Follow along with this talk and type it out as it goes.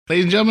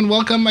Ladies and gentlemen,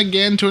 welcome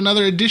again to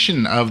another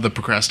edition of the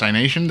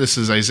Procrast-i-Nation. This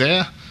is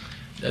Isaiah.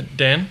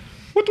 Dan.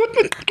 What?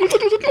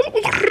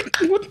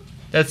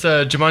 That's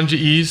Jumanji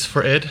Ease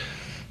for Ed.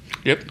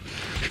 Yep.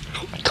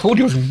 I told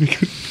you it was me.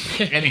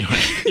 Anyway.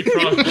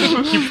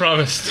 He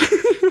promised.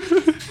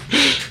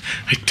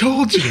 I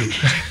told you.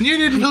 You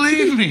didn't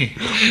believe me.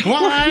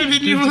 Why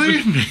didn't you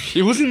believe me?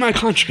 It wasn't my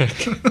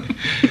contract.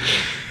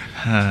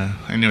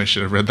 I knew I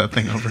should have read that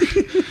thing over.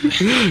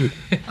 You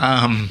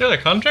had a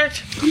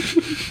contract?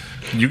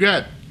 You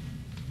got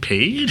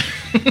paid?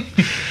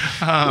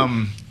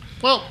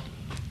 Well,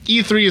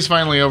 E3 is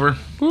finally over.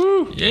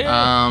 Woo.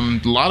 Yeah.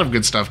 A lot of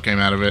good stuff came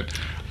out of it.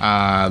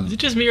 Is it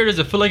just me or does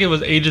it feel like it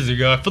was ages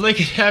ago? I feel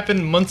like it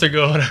happened months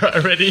ago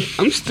already.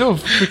 I'm still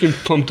freaking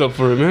pumped up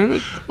for it,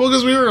 man. Well,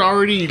 because we were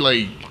already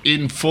like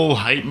in full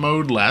hype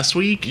mode last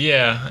week.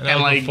 Yeah, and that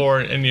was like before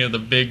any of the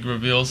big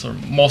reveals, or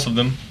most of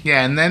them.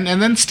 Yeah, and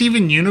then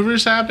Steven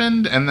Universe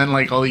happened, and then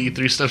like all the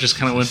E3 stuff just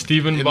kind of went.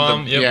 Steven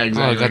Bomb. Yep. Yeah,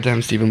 exactly. Oh,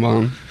 goddamn Steven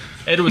Bomb.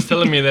 Ed was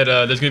telling me that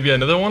there's gonna be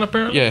another one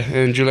apparently. Yeah,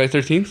 and July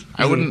 13th.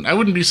 I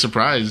wouldn't be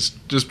surprised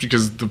just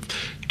because dude,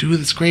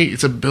 it's great.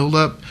 It's a build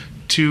up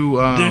to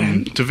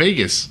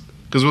Vegas.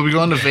 Because we'll be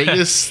going to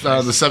Vegas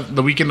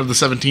the weekend of the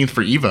 17th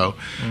for Evo,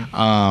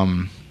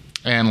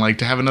 and like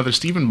to have another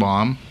Steven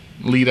Bomb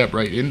lead up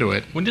right into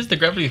it. When does the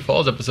Gravity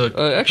Falls episode?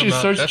 Actually, it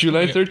starts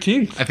July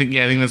 13th. I think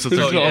that's the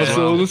 13th. It's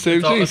also the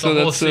same thing. It's a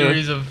whole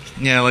series of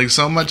like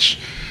so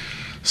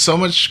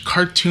much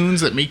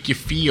cartoons that make you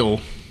feel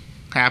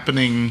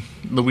happening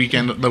the week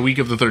of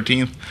the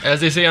 13th. As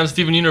they say on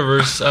Steven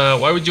Universe,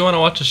 why would you want to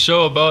watch a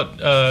show about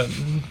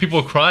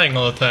people crying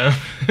all the time?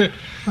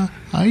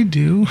 I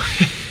do.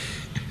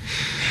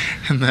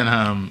 And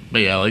then, but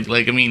yeah,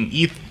 like I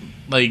mean,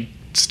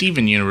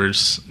 Steven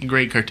Universe,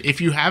 great cartoon.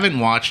 If you haven't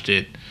watched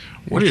it,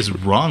 what is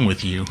wrong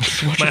with you?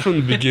 Watch it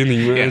from the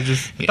beginning, man.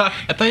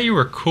 I thought you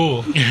were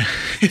cool. Yeah.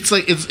 It's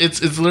like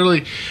it's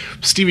literally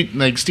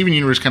Steven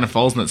Universe kind of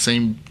falls in that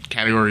same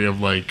category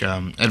of like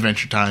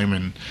Adventure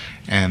Time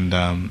and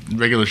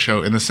regular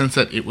show, in the sense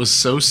that it was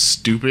so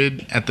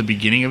stupid at the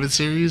beginning of its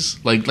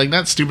series, like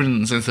not stupid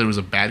in the sense that it was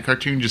a bad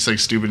cartoon, just like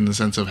stupid in the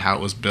sense of how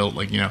it was built,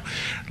 like, you know,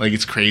 like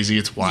it's crazy,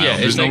 it's wild. Yeah,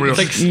 there's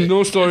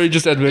no story,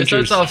 just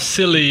adventures. It starts off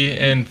silly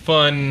and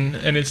fun,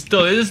 and it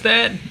still is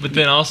that, but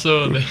then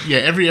also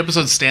every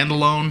episode's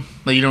standalone,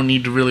 like you don't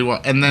need to really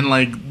watch, and then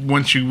like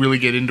once you really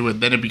get into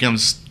it, then it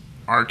becomes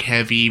arc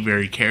heavy,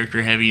 very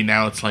character heavy, and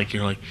now it's like,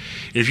 you're like,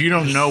 if you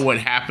don't know what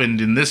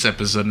happened in this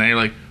episode, now you're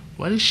like,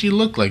 why does she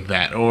look like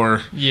that?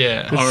 Or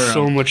there's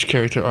so much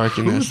character arc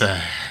in this. Who the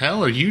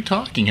hell are you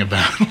talking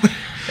about?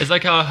 It's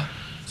like how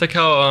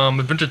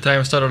Adventure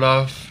Time started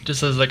off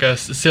just as like a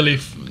silly,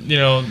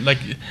 like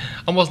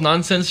almost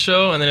nonsense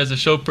show, and then as the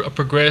show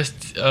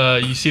progressed,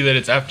 you see that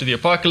it's after the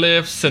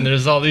apocalypse, and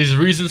there's all these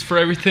reasons for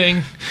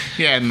everything.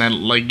 Yeah, and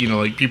then like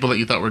people that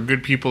you thought were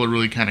good people are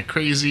really kind of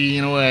crazy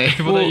in a way.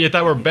 People that you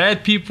thought were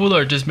bad people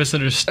are just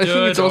misunderstood. I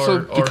think it's also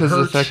because or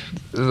of the fact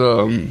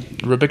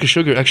Rebecca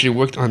Sugar actually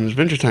worked on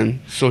Adventure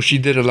Time, so she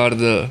did a lot of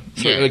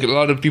like a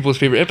lot of people's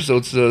favorite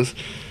episodes,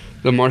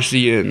 the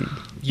Marcy and.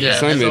 Yeah,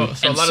 Simon.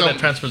 So a lot of that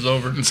transfers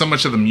over, and so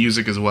much of the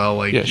music as well.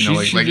 Like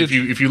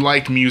if you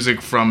liked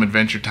music from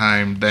Adventure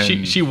Time,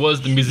 then she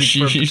was the music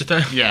for Adventure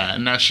Time. Yeah,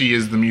 and now she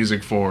is the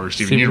music for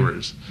Steven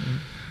Universe,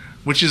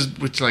 which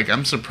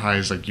I'm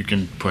surprised like you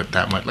can put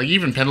that much. Like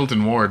even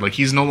Pendleton Ward, like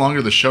he's no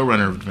longer the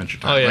showrunner of Adventure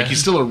Time. Oh, yeah. Like he's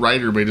still a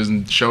writer, but he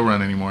doesn't showrun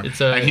anymore.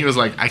 And he was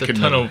like, I could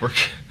never. Of work.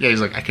 Yeah, he's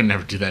like, I could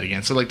never do that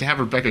again. So like to have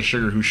Rebecca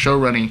Sugar, who's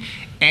showrunning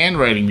and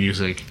writing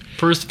music,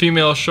 first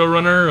female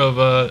showrunner of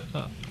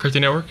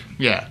Cartoon Network.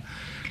 Yeah.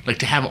 Like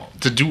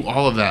to do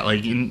all of that,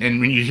 like, and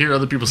when you hear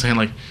other people saying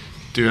like,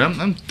 "Dude,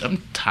 I'm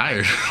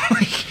tired.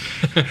 Like,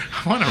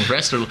 I want to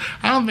rest. I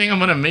don't think I'm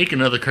gonna make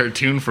another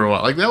cartoon for a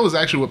while." Like that was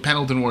actually what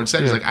Pendleton Ward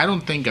said. He's like, "I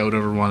don't think I would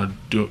ever want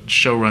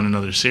to run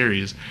another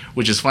series,"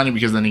 which is funny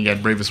because then he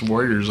got Bravest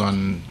Warriors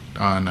on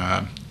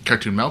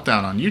Cartoon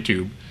Meltdown on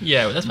YouTube.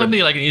 Yeah, that's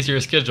probably like an easier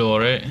schedule,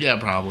 right? Yeah,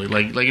 probably.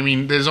 Like I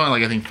mean, there's only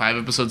like I think 5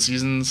 episode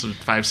seasons or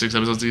 5-6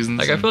 episode seasons.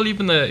 Like I feel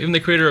even the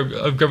creator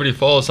of Gravity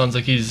Falls sounds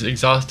like he's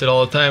exhausted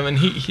all the time, and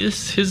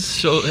his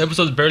show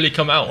episodes barely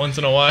come out once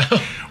in a while.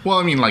 Well,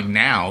 I mean, like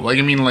now, like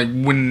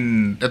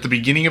when at the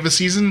beginning of a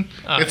season,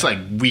 it's like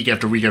week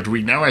after week after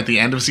week. Now we're at the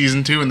end of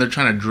season 2, and they're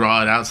trying to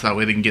draw it out so that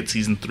way they can get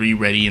season 3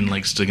 ready and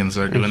like still gonna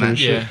start doing that.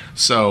 Yeah.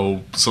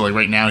 So like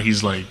right now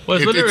he's like,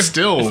 it's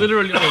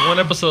literally only one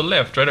episode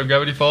left, right, of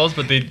Gravity Falls,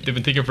 but they've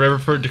been taking forever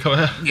for it to come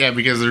out. Yeah,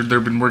 because they've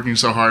been working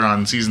so hard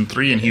on season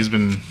 3, and he's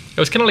been. It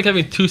was kind of like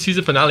having 2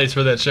 season finales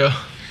for that show.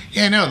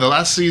 Yeah, no, the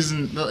last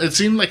season it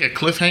seemed like a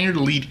cliffhanger to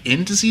lead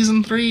into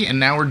season 3, and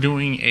now we're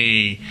doing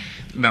a.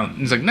 No,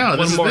 he's like, no,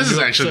 this is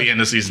actually the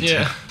end of season 2.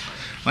 Yeah.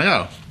 Like,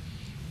 oh,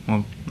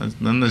 well,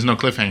 then there's no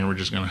cliffhanger. We're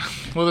just gonna.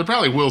 Well, there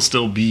probably will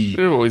still be.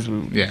 There always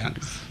will. Yeah,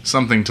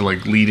 something to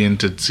like lead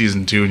into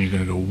season 2, and you're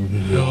gonna go.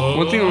 Whoa.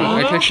 One thing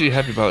I'm actually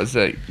happy about is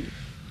that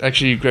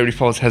actually Gravity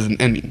Falls has an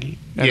ending.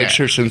 And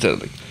sure since that,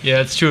 like.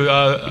 Yeah, it's true.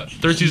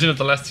 3rd season of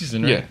the last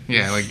season, right?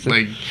 Yeah,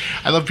 like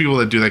I love people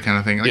that do that kind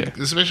of thing. Like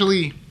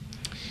especially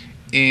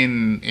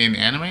in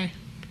anime.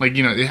 Like,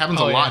 you know, it happens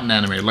a lot yeah. in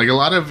anime. Like, a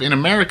lot of in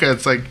America,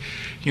 it's like,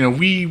 you know,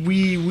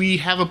 we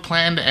have a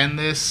plan to end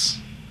this,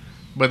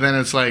 but then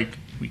it's like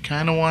we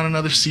kind of want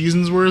another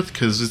season's worth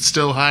because it's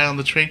still high on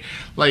the train.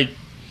 Like,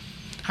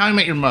 How I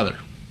Met Your Mother.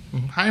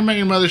 How I Met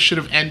Your Mother should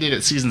have ended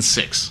at season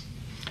 6,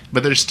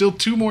 but there's still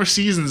 2 more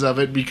seasons of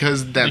it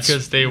because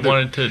they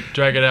wanted to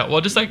drag it out.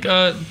 Well, just like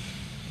to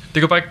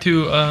go back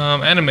to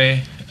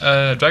anime,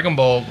 Dragon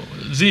Ball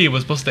Z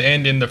was supposed to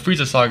end in the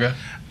Frieza saga.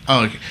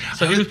 Oh, okay.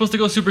 So he was supposed to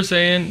go Super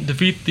Saiyan,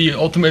 defeat the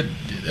ultimate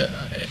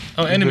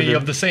enemy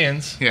of the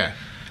Saiyans, Yeah.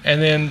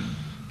 and then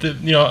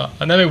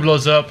another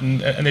blows up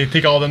and they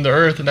take all of them to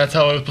Earth, and that's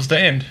how it was supposed to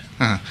end.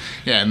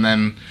 Yeah, and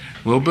then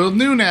we'll build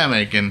new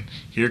Namek, and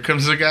here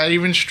comes a guy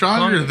even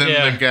stronger than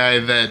the guy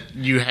that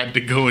you had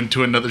to go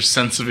into another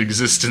sense of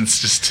existence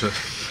just to...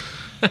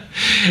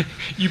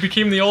 You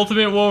became the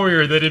ultimate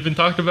warrior that had been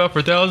talked about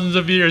for thousands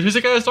of years. Who's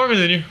the guy that's stronger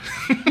than you?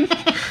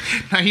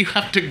 Now you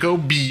have to go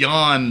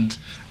beyond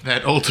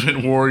that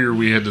ultimate warrior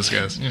we had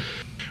discussed. Yeah.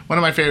 One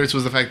of my favorites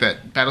was the fact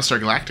that Battlestar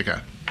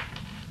Galactica,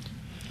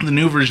 the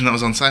new version that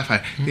was on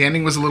Sci-Fi, the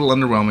ending was a little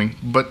underwhelming,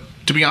 but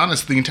to be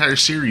honest, the entire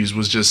series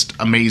was just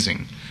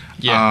amazing.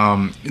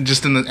 Yeah.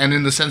 Just in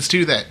the sense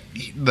too that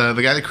the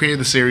guy that created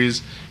the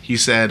series, he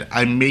said,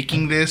 "I'm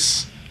making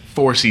this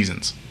 4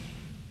 seasons."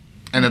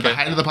 And at the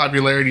height of the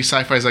popularity,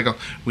 Sci-Fi's like, "Oh,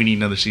 we need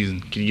another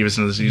season. Can you give us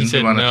another season?" He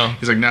said no.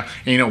 He's like, "No."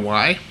 And you know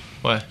why?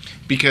 What?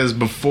 Because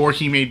before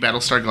he made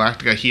Battlestar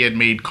Galactica, he had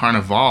made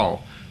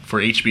Carnival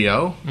for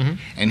HBO,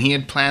 and he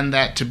had planned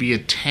that to be a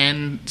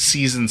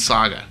 10-season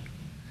saga.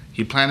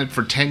 He planned it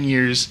for 10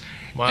 years,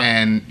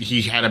 and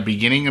he had a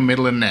beginning, a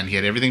middle, and an end. He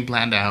had everything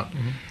planned out,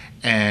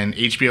 and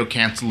HBO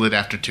canceled it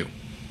after 2.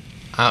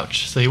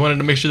 Ouch. So he wanted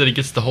to make sure that he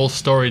gets the whole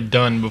story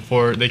done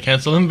before they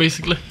cancel him,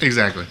 basically?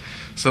 Exactly.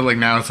 So, like,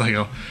 now it's like,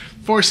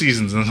 4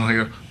 seasons. And it's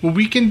like, well,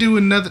 we can do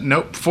another...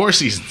 Nope, 4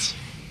 seasons.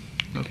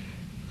 Nope.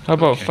 How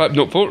about 5?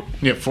 No, 4.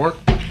 Yeah, 4.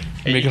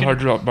 Hey, make it hard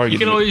to bargain. You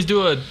can always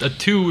do a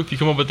 2 if you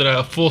come up with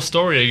a full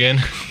story again.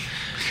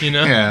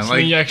 Yeah,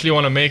 something you actually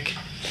want to make.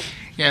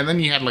 Yeah, and then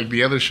you had, like,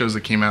 the other shows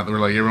that came out that were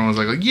like, everyone was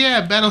like,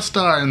 yeah,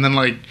 Battlestar, and then,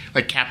 like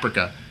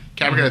Caprica.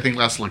 Caprica, I think,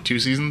 lasted, like, 2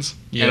 seasons.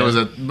 Yeah. And it was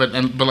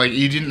but, like,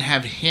 you didn't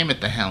have him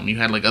at the helm. You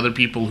had, like, other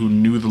people who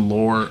knew the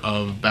lore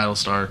of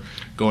Battlestar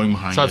going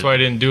behind it. So that's why I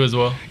didn't do as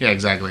well. Yeah,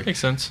 exactly. Makes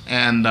sense.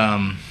 And,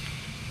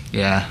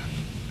 yeah.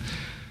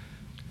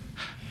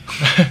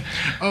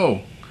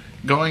 Oh,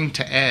 going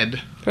to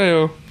Ed.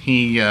 Hey-o.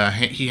 He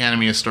handed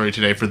me a story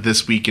today for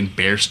This Week in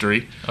Bear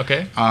Story.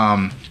 Okay.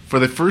 For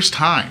the first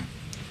time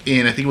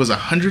in, I think it was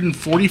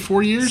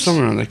 144 years?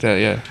 Somewhere around like that,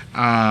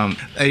 yeah.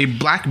 A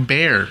black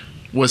bear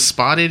was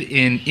spotted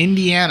in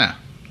Indiana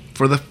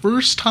for the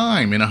first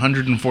time in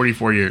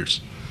 144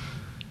 years.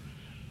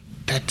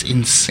 That's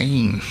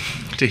insane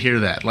to hear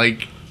that.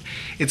 Like,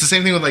 it's the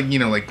same thing with, like,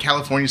 like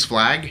California's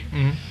flag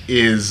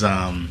is,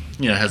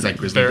 has that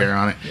grizzly bear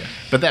on it. Yeah.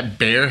 But that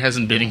bear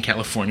hasn't been in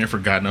California for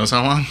God knows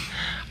how long.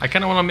 I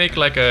kind of want to make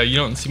like a "you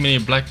don't see many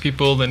black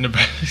people in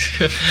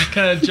Nebraska"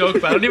 kind of joke,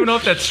 but I don't even know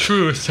if that's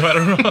true, so I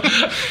don't know.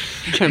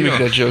 You can't make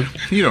that joke.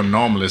 You don't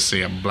normally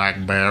see a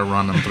black bear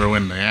running through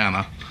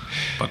Indiana,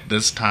 but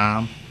this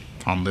time,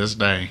 on this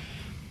day,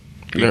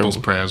 people's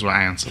prayers were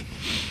answered.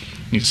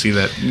 You see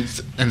that,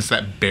 and it's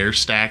that bear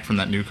stack from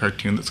that new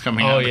cartoon that's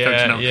coming out.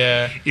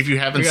 Yeah. If you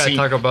haven't We gotta seen,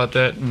 talk about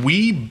that.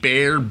 We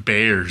Bear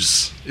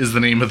Bears is the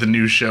name of the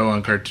new show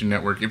on Cartoon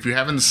Network. If you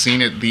haven't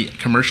seen it, the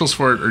commercials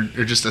for it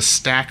are just a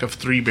stack of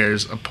 3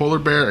 bears: a polar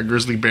bear, a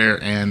grizzly bear,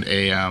 and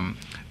a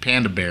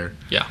panda bear.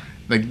 Yeah.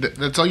 Like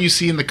that's all you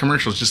see in the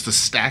commercials, just a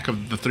stack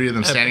of the 3 of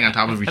them standing on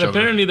top of each other.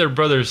 Apparently they're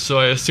brothers, so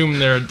I assume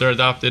they're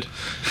adopted.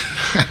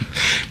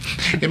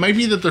 It might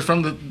be that they're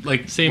from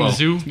the same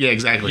zoo. Yeah,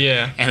 exactly.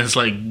 Yeah, and it's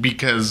like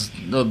because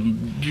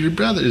your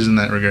brothers in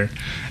that regard.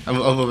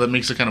 Although that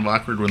makes it kind of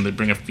awkward when they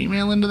bring a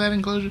female into that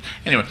enclosure.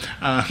 Anyway,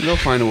 they'll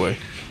find a way.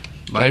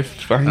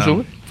 Life finds a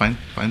way.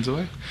 Finds a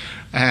way.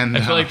 And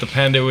I feel like the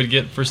panda would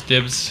get first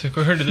dibs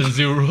according to the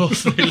zoo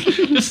rules.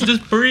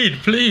 just breed,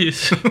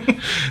 please.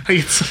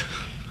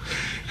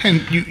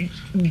 And you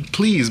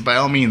please, by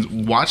all means,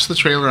 watch the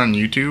trailer on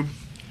YouTube.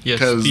 Yes,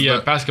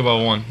 the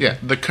basketball one. Yeah,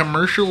 the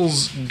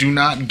commercials do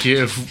not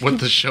give what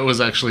the show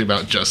is actually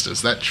about justice.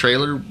 That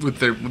trailer with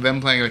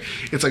them playing,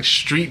 it's like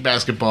street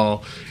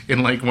basketball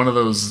in like one of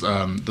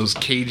those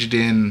caged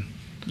in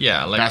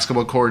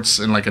basketball courts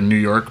in like a New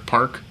York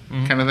park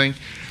kind of thing.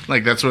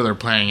 Like that's where they're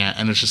playing at,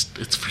 and it's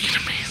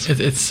freaking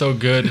amazing. It's so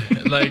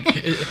good. Like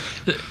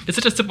it's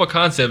such a simple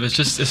concept. It's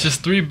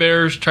just 3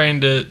 bears trying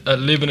to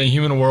live in a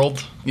human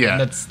world. Yeah, and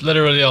that's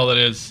literally all it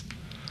is.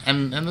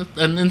 And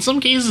in some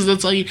cases,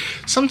 it's like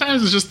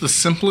sometimes it's just the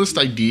simplest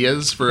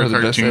ideas for a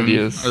cartoon.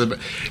 Best ideas.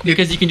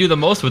 Because you can do the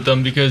most with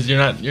them because you're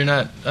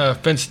not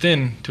fenced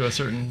in to a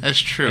certain. That's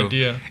true.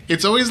 Idea.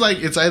 It's always like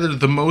it's either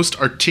the most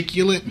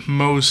articulate,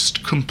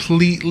 most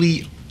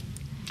completely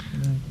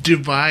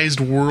devised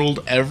world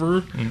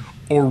ever,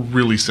 or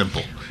really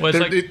simple. Well,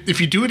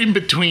 If you do it in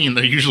between,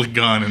 they're usually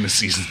gone in a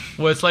season.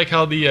 Well, it's like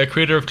how the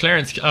creator of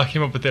Clarence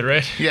came up with it,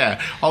 right?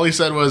 Yeah, all he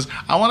said was,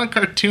 I want a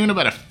cartoon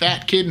about a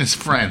fat kid and his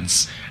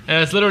friends.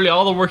 And it's literally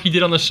all the work he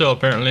did on the show,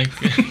 apparently.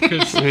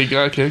 He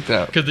got kicked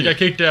out. Because he got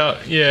kicked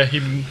out. Yeah,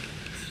 he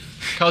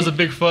caused a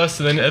big fuss,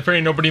 and then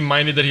apparently nobody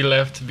minded that he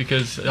left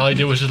because all he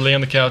did was just lay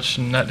on the couch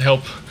and not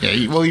help. Yeah,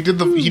 he did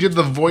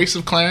the voice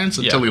of Clarence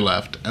until he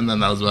left, and then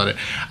that was about it.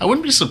 I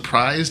wouldn't be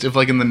surprised if,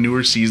 like, in the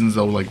newer seasons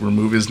they'll like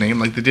remove his name,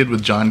 like they did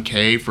with John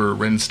Kay for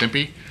Ren and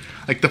Stimpy.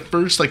 Like the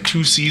first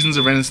 2 seasons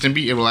of Ren and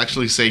Stimpy, it will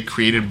actually say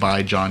created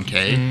by John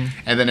Kay,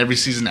 and then every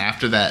season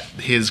after that,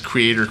 his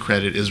creator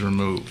credit is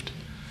removed.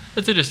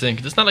 That's interesting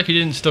because it's not like he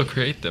didn't still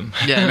create them.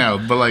 Yeah, no,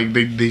 but like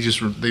because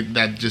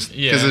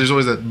there's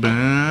always that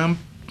bam.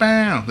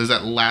 There's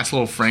that last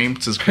little frame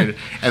that says created,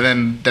 and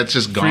then that's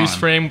just gone. Freeze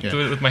frame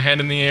with my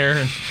hand in the air.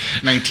 And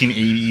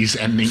 1980s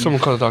ending.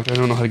 Someone call a doctor. I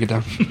don't know how to get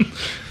down.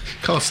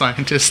 Call a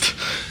scientist.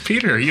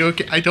 Peter, are you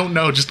okay? I don't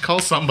know. Just call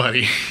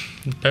somebody.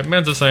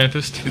 Batman's a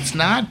scientist. It's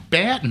not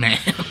Batman.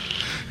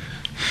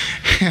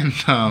 and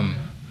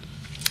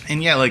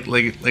yeah, like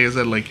I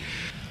said, like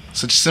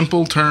such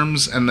simple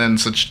terms and then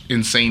such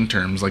insane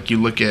terms. Like you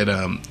look at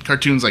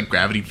cartoons like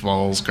Gravity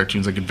Falls,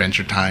 cartoons like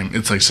Adventure Time.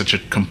 It's like such a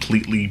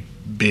completely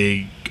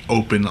big,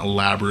 open,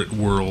 elaborate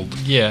world.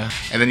 Yeah.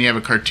 And then you have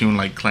a cartoon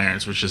like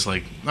Clarence, which is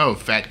like, oh,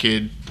 fat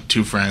kid,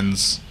 2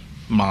 friends,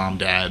 mom,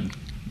 dad.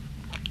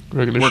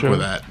 Regular Work show. with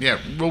that. Yeah,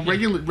 well,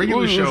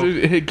 regular show.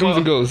 It comes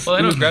and goes. Well,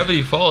 I know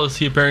Gravity Falls,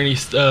 he apparently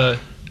felt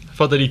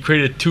that he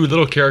created 2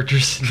 little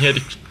characters, and he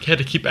had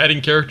to keep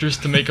adding characters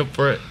to make up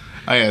for it.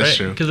 Oh yeah, that's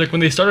true. Because like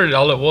when they started,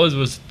 all it was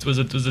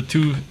the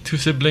two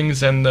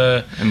siblings and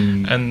the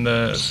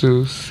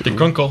Seuss. the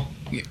Grunkle.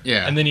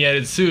 Yeah. And then he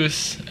added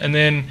Seuss, and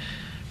then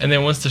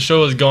once the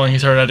show was going, he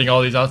started adding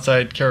all these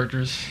outside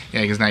characters.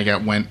 Yeah, because now you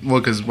got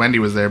because Wendy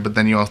was there, but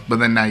then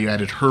now you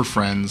added her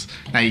friends.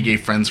 Now you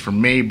gave friends for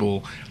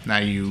Mabel. Now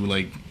you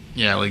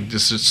you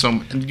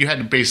had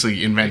to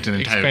basically invent an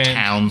entire Expand.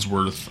 town's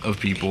worth of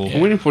people. I'm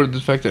waiting for the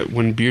fact that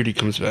when Beardy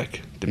comes back,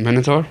 the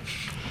Minotaur.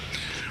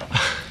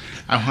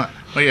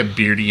 Oh yeah,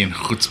 Beardy and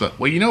Chutzpah.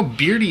 Well,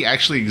 Beardy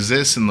actually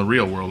exists in the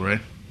real world,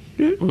 right?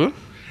 Yeah, what?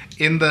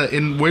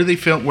 In where they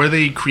film, where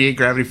they create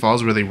Gravity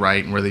Falls, where they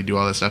write and where they do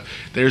all that stuff,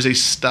 there's a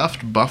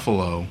stuffed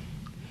buffalo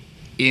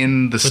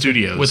in the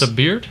studios with a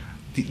beard.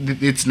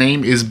 Its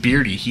name is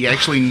Beardy. He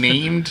actually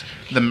named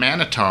the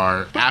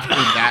Minotaur after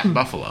that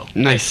buffalo.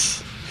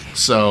 Nice.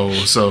 So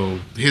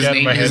his Got it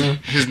in my head.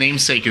 his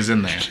namesake is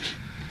in there,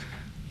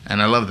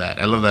 and I love that.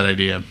 I love that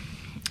idea.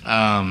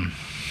 Are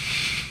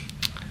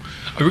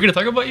we gonna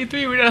talk about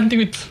E3? We don't think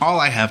we. All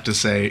I have to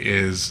say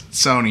is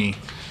Sony,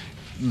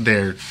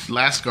 their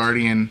Last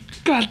Guardian,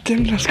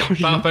 Goddamn, that's going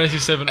Final Fantasy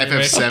VII remake.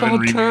 FF7 About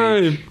remake.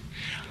 time.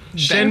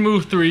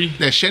 Shenmue 3.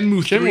 The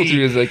Shenmue 3, Shenmue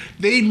 3 is like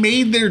they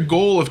made their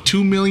goal of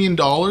 $2 million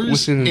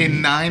Within-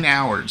 in 9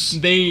 hours.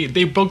 They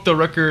broke the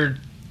record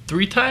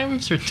 3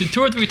 times or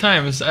 2 or 3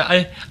 times.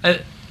 I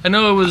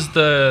know it was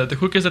the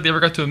quickest that they ever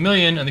got to 1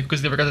 million and the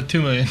quickest they ever got to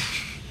 2 million.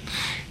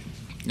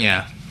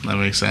 Yeah, that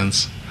makes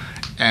sense.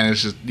 And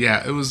it's just,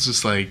 yeah, it was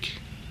just like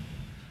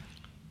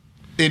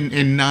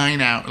in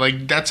 9 hours.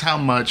 Like that's how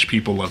much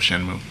people love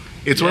Shenmue.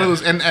 It's one of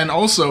those, and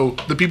also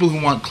the people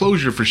who want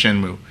closure for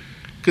Shenmue.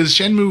 Because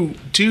Shenmue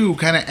 2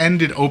 kind of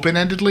ended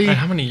open-endedly.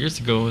 How many years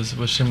ago was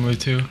Shenmue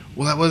 2?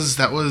 Well, that was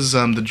the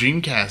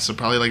Dreamcast, so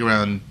probably like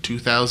around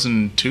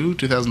 2002,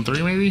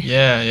 2003 maybe?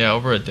 Yeah,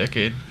 over a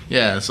decade.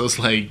 Yeah, so it's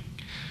like...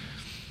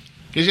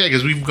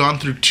 Because we've gone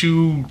through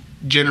 2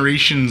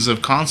 generations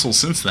of consoles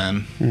since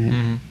then.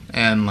 Mm-hmm.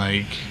 And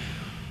like...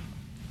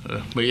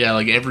 but yeah,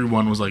 like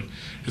everyone was like...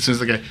 As soon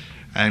as like,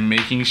 I'm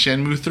making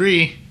Shenmue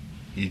 3...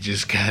 You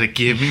just gotta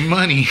give me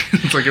money.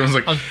 It's like everyone's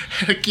like,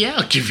 heck yeah,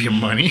 I'll give you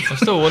money. I'm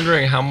still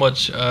wondering how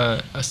much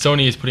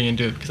Sony is putting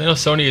into it because I know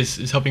Sony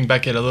is helping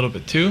back it a little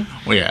bit too.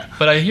 Well, yeah.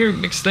 But I hear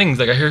mixed things.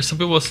 Like I hear some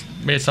people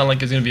made it sound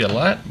like it's gonna be a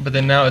lot, but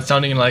then now it's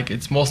sounding like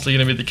it's mostly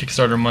gonna be the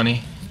Kickstarter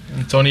money.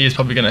 And Sony is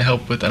probably gonna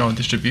help with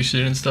distribution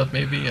and stuff.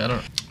 Maybe I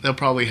don't. They'll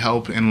probably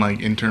help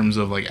in terms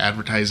of like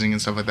advertising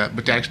and stuff like that.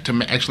 But to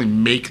actually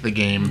make the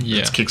game,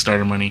 it's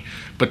Kickstarter money.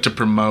 But to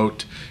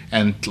promote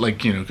and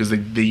because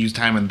they use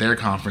time in their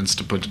conference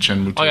to put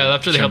Shenmue. Oh yeah,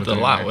 after they helped a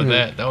lot with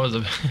that. That was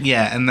a.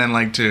 Yeah, and then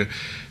to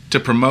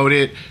promote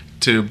it,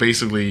 to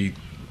basically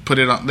put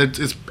it on.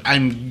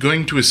 I'm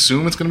going to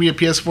assume it's going to be a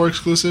PS4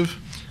 exclusive.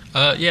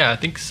 Yeah, I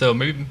think so.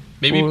 Maybe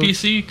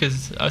PC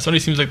because Sony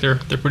seems like they're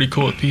pretty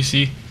cool with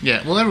PC.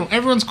 Yeah, well,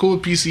 everyone's cool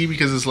with PC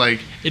because it's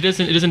like it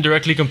doesn't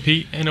directly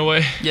compete in a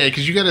way. Yeah,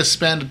 because you got to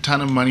spend a ton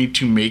of money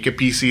to make a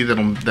PC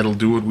that'll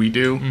do what we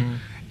do,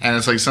 and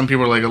it's like some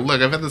people are like,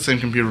 look, I've had the same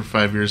computer for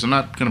 5 years. I'm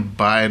not gonna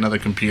buy another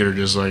computer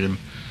just so I can,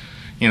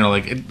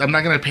 I'm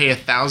not gonna pay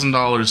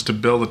 $1,000 to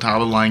build a top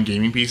of the line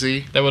gaming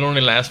PC that would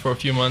only last for a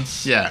few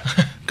months. Yeah,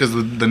 because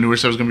the newer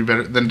stuff is gonna be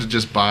better than to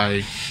just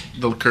buy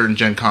the current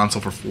gen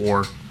console for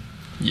 $4.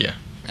 Yeah.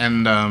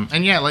 And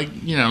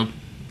yeah,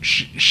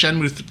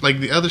 Shenmue, like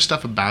the other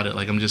stuff about it,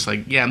 like I'm just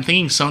like, yeah, I'm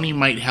thinking Sony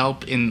might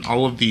help in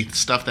all of the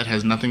stuff that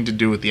has nothing to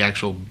do with the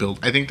actual build.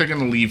 I think they're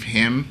gonna leave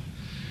him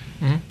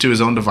to his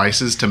own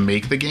devices to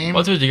make the game.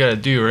 Well, that's what you gotta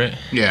do, right?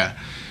 Yeah,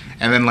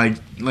 and then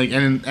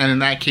and in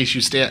that case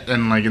you stay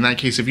and like in that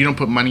case if you don't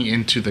put money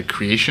into the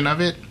creation of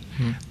it,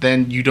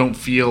 then you don't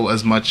feel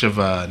as much of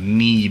a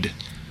need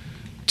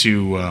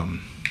to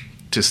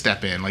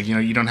step in. Like, you know,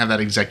 you don't have that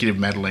executive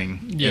meddling.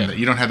 Yeah.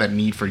 You don't have that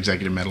need for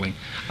executive meddling.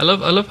 I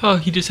love how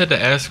he just had to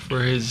ask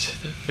for his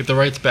the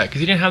rights back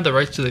because he didn't have the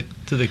rights to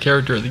the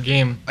character of the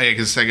game. Oh yeah,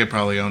 because Sega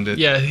probably owned it.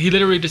 Yeah, he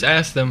literally just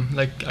asked them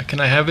like, "Can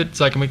I have it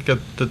so I can make the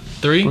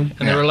 3?" And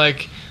they were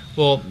like,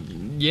 "Well,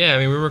 yeah, I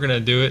mean, we were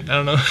gonna do it. I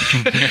don't know."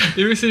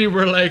 They recently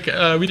were like,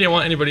 "We didn't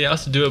want anybody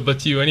else to do it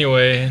but you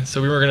anyway,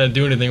 so we weren't gonna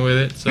do anything with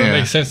it. So it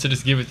makes sense to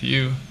just give it to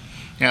you."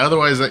 Yeah.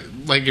 Otherwise,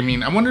 like I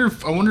mean, I wonder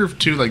if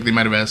too, like they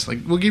might have asked, like,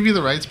 we'll give you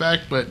the rights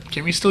back, but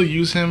can we still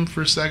use him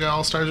for Sega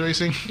All Stars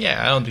Racing?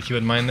 Yeah, I don't think he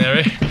would mind that,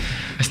 right?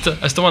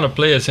 I still want to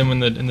play as him in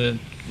the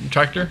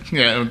tractor.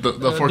 Yeah, the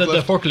forklift.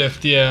 The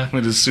forklift, yeah.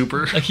 With his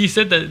super. Like he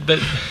said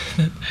that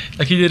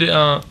like he did it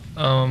an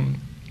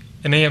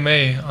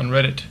AMA on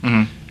Reddit,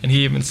 and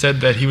he even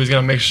said that he was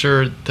gonna make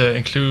sure to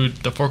include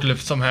the forklift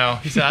somehow.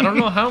 He said, "I don't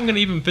know how I'm gonna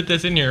even fit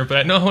this in here, but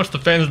I know how much the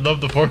fans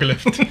love the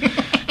forklift."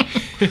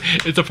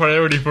 It's a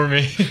priority for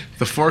me.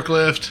 The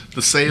forklift,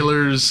 the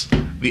sailors,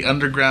 the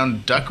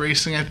underground duck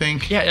racing, I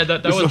think. Yeah,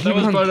 that was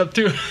brought up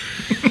too.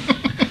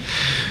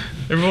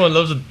 Everyone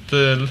loves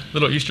the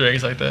little Easter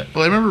eggs like that.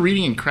 Well, I remember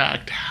reading in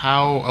Cracked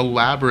how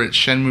elaborate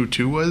Shenmue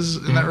 2 was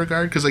in that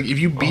regard. Because, like, if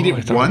you beat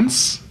it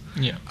once,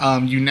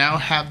 you now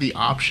have the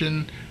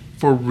option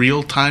for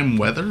real-time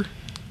weather.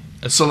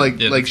 So, like,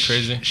 that's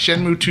crazy.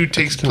 Shenmue 2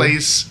 takes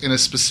place in a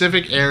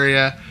specific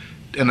area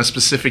in a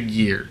specific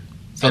year.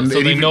 So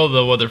they know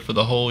the weather for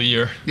the whole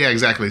year. Yeah,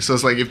 exactly. So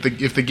it's like if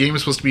the game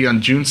is supposed to be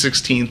on June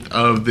 16th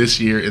of this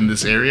year in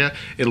this area,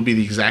 it'll be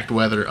the exact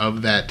weather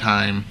of that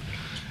time.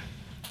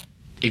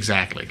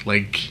 Exactly.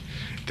 Like,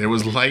 there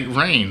was light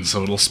rain,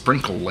 so it'll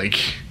sprinkle. Like,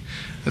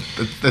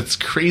 that's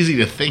crazy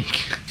to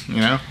think, you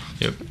know?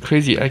 Yep.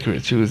 Crazy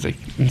accurate, too. Is like,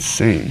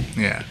 insane.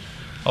 Yeah.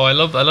 Oh, I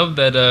love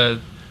that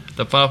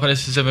the Final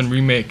Fantasy VII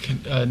Remake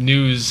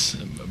news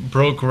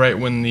broke right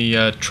when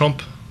the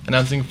Trump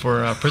announcing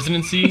for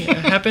presidency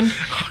happened,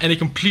 and it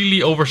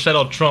completely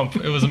overshadowed Trump.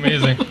 It was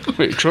amazing.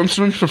 Wait, Trump's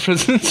running for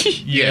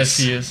presidency? Yes,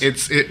 he is.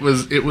 It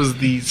was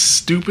the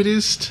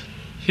stupidest.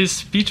 His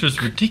speech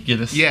was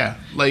ridiculous. Yeah,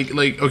 like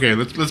okay,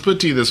 let's put it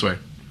to you this way.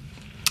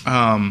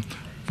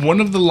 One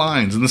of the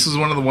lines, and this is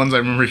one of the ones I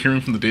remember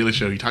hearing from the Daily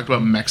Show. He talked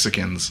about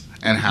Mexicans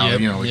and how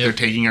they're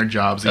taking our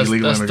jobs. Illegal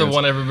immigrants. That's the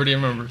one everybody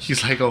remembers.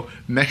 He's like, "Oh,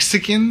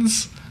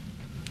 Mexicans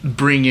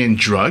bring in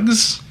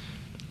drugs.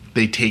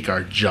 They take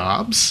our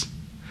jobs.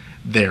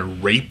 They're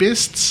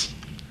rapists.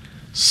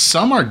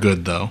 Some are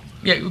good though."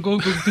 Yeah,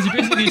 because he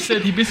basically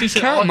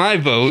said count my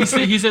vote.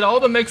 He said all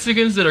the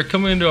Mexicans that are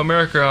coming into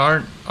America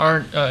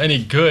aren't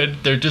any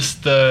good. They're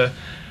just they're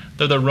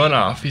the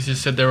runoff. He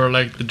just said they were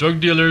like the drug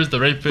dealers, the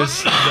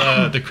rapists,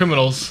 the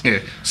criminals. Yeah,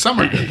 some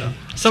are good though.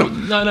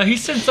 No. He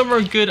said some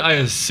are good. I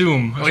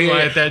assume.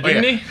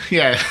 Didn't he?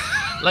 Yeah.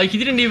 Like, he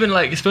didn't even,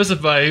 like,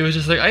 specify. He was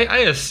just like, I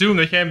assume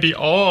they can't be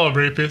all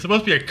rapists. There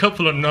must be a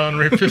couple of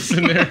non-rapists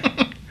in there.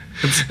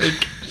 It's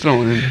like,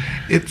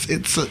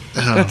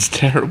 that's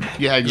terrible.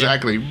 Yeah,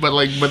 exactly. Yeah. But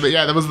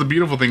that was the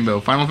beautiful thing, though.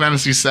 Final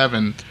Fantasy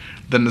VII,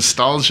 the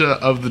nostalgia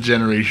of the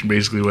generation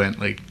basically went,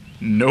 like,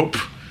 nope.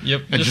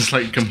 Yep. And just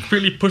like,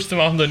 completely pushed them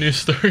off the news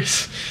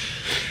stories.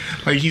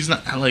 Like, he's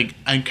not, like,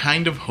 I'm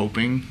kind of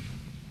hoping,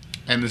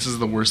 and this is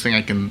the worst thing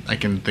I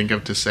can think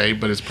of to say,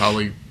 but it's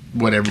probably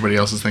what everybody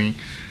else is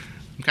thinking.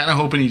 I'm kind of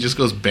hoping he just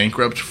goes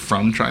bankrupt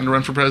from trying to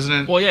run for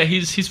president. Well, yeah,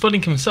 he's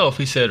funding himself,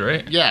 he said,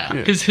 right? Yeah.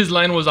 His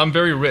line was, "I'm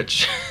very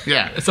rich."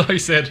 Yeah. That's all he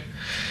said.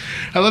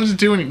 I loved it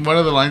too. And one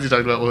of the lines he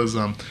talked about was,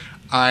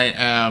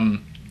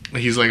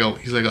 he's like,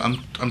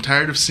 I'm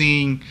tired of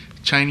seeing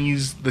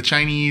the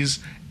Chinese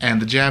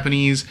and the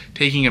Japanese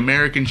taking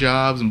American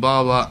jobs and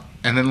blah, blah.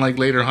 And then, like,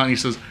 later on, he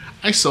says,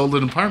 "I sold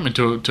an apartment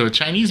to a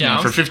Chinese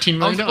man for $15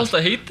 million. I'm supposed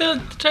to hate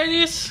the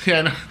Chinese?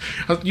 Yeah,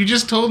 no. You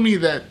just told me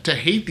that to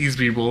hate these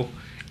people,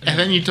 and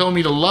then you told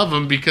me to love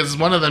them because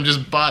one of them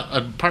just bought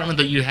an apartment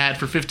that you had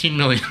for $15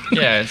 million.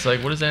 Yeah, it's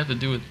like, what does that have to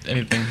do with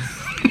anything?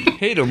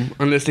 Hate them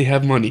unless they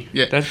have money.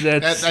 Yeah,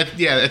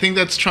 I think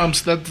that's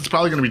Trump's. That's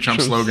probably going to be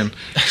Trump's slogan.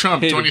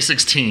 Trump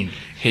 2016.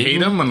 Hate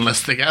them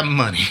unless they got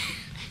money.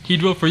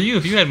 He'd vote for you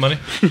if you had money.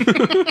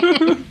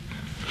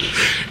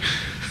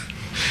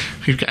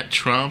 We've got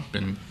Trump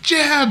and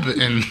jab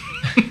and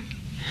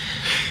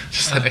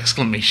just that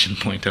exclamation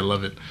point. I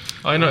love it.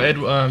 I know, Ed.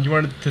 You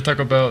wanted to talk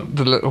about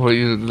the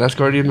Last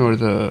Guardian or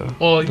the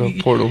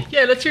Portal?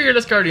 Yeah, let's hear your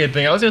Last Guardian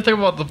thing. I was going to talk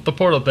about the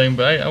Portal thing,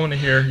 but I want to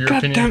hear your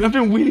opinion. Damn, I've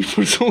been waiting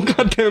for so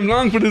goddamn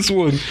long for this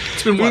one.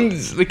 It's been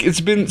it's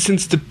been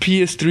since the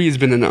PS3 has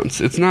been announced.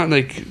 It's not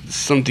like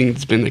something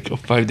that's been like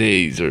 5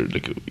 days or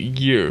like a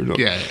year. No.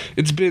 Yeah.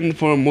 It's been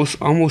for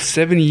almost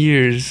 7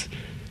 years,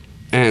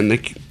 and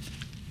like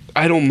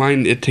I don't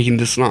mind it taking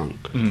this long.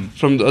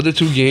 From the other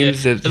 2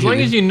 games that as long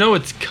as you know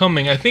it's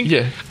coming, I think.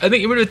 Yeah. I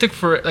think it would have took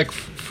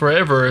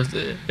forever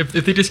if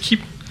they just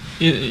keep,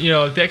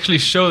 if they actually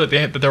show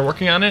that they're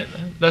working on it.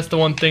 That's the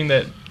one thing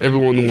that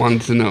everyone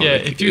wants to know. Yeah,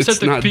 like, if you start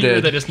to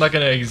figure that it's not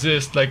going to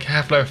exist, like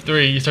Half-Life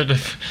 3, you start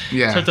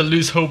to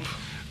lose hope.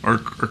 Or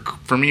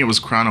for me, it was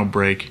Chrono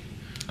Break.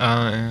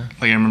 Yeah.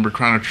 Like I remember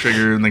Chrono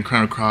Trigger and then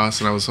Chrono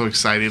Cross, and I was so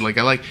excited. Like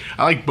I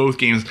like both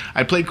games.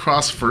 I played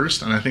Cross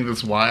first, and I think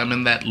that's why I'm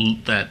in that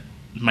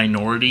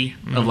minority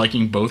of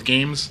liking both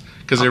games.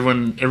 Because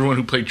everyone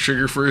who played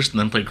Trigger first and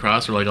then played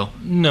Cross were like, oh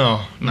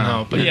no.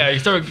 But yeah, you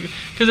start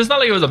because it's not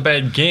like it was a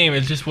bad game.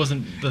 It just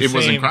wasn't the same. It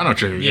wasn't Chrono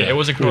Trigger. Yeah, it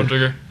wasn't Chrono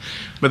Trigger.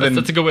 But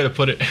that's a good way to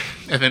put it.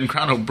 And then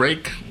Chrono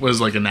Break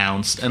was like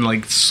announced, and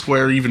like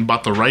Square even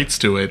bought the rights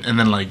to it, and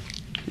then like.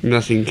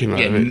 Nothing came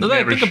out of it. Now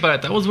that I think about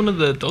it, that was one of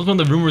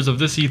the rumors of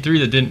this E3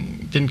 that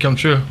didn't come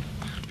true.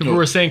 People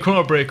were saying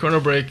Chrono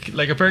Break.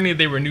 Like apparently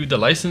they renewed the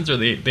license, or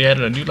they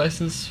added a new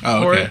license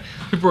for it.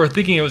 People were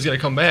thinking it was gonna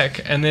come back,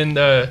 and then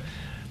the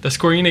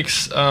Square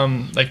Enix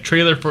like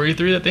trailer for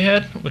E3 that they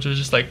had, which was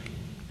just like,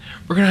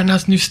 we're gonna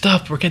announce new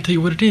stuff. We can't tell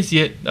you what it is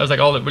yet. That was like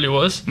all it really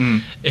was.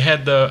 It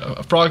had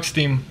the Frogs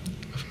theme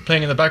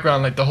playing in the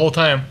background like the whole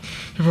time.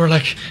 People were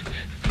like,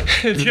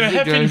 it's gonna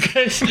happen,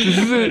 guys,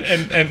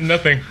 and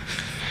nothing.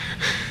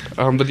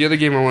 But the other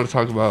game I want to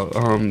talk about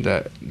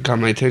that got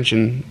my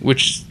attention,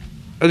 which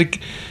I think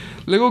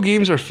Lego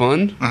games are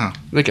fun.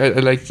 Like I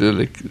like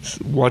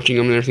watching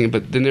them and everything,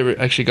 but they never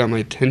actually got my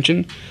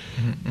attention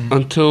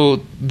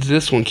until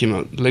this one came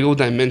out, Lego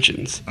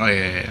Dimensions. Oh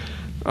yeah.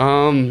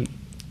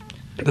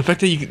 The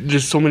fact that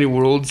there's so many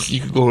worlds you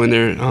could go in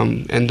there,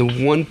 and the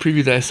one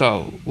preview that I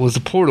saw was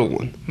the Portal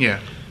one. Yeah.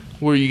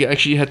 Where you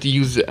actually have to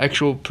use the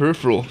actual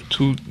peripheral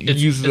to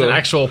use an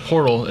actual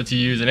portal that you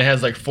use, and it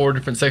has like 4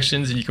 different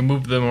sections, and you can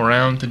move them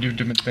around to do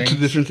different things. To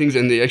different things,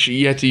 and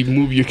you have to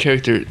move your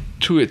character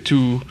to it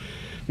to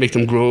make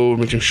them grow,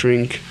 make them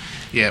shrink.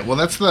 Yeah, well,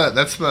 that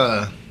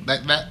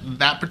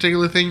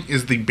particular thing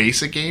is the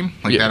basic game,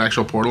 like that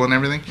actual portal and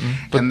everything,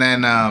 and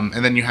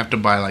then you have to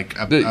buy like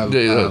a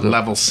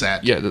level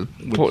set. Yeah, the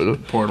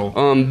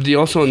portal. They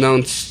also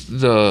announced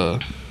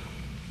the.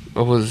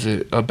 What was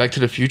it? Back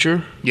to the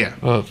Future.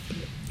 Yeah.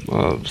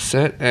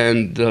 Set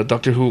and the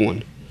Doctor Who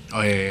one.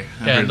 Oh yeah.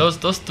 Yeah, those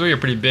 3 are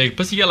pretty big.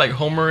 Plus you got like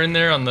Homer in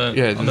there on the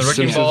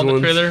wrecking ball in the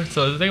trailer.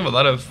 So they have a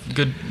lot of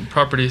good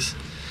properties.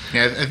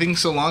 Yeah, I think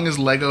so long as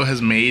Lego has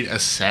made a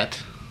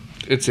set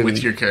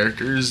with your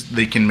characters,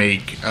 they can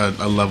make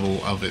a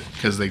level of it,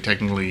 because they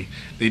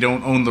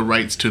don't own the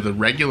rights to the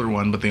regular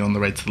one, but they own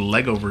the rights to the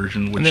Lego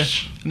version.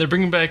 Which and they're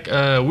bringing back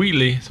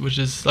Wheatley, which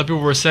is a lot of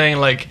people were saying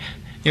like.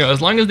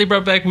 As long as they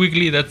brought back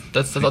Wiggly,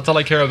 that's all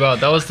I care about.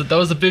 That was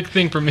the big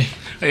thing for me.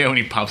 Yeah, when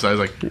he pops out, I was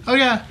like, oh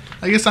yeah,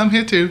 I guess I'm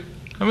here too.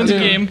 I'm in the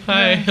game.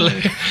 Hi.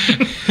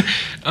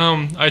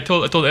 I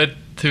told Ed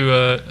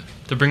to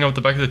bring up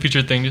the Back to the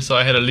Future thing just so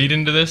I had a lead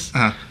into this.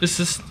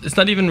 It's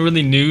not even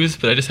really news,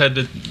 but I just had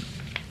to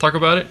talk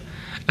about it.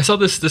 I saw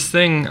this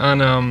thing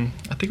on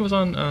I think it was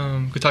on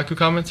Kotaku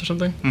comments or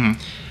something, and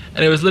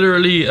it was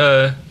literally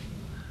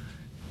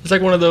it's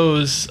like one of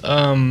those.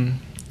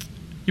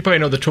 You probably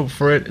know the trope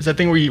for it. It's that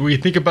thing where you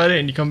think about it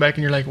and you come back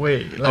and you're like,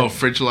 wait. Like,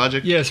 fridge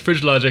logic? Yes,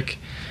 fridge logic.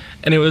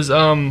 And it was,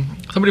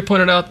 somebody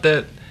pointed out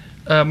that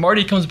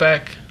Marty comes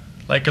back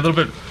like a little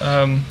bit,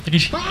 like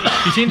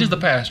he changes the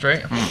past,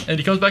 right? And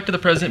he comes back to the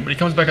present, but he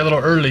comes back a little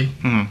early.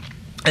 And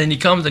then he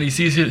comes and he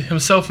sees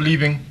himself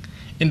leaving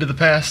into the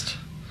past,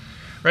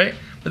 right?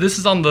 But this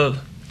is on the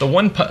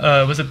one,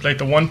 was it like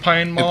the One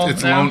Pine Mall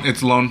now?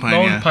 It's Lone Pine,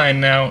 Lone Pine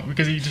now,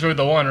 because he destroyed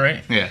the one,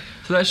 right? Yeah.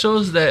 So that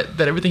shows that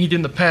everything he did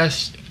in the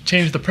past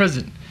changed the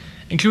present,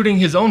 including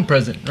his own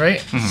present,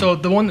 right? So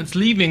the one that's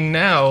leaving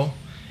now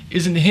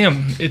isn't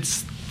him.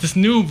 It's this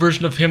new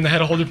version of him that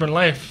had a whole different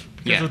life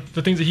because of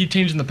the things that he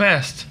changed in the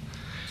past.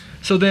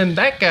 So then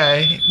that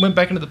guy went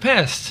back into the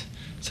past.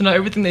 So now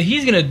everything that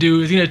he's gonna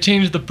do is gonna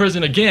change the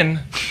present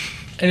again,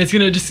 and it's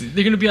gonna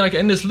they're gonna be on like an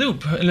endless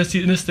loop unless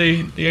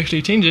they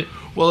actually change it.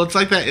 Well, it's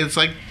like that. It's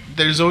like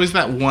there's always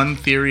that one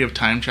theory of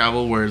time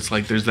travel where it's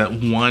like there's that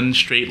one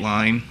straight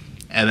line.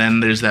 And then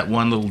there's that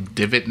one little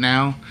divot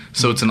now,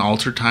 so it's an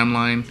altered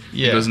timeline.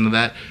 Yeah. It goes into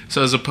that.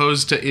 So as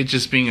opposed to it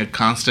just being a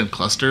constant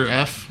cluster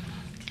F,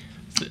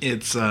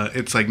 it's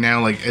like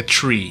now like a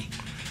tree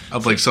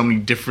of like so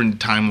many different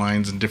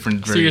timelines and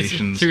different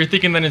variations. So you're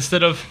thinking that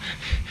instead of,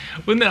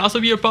 wouldn't that also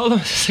be a problem?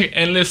 It's like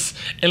endless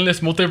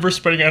multiverse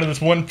spreading out of this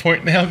one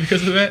point now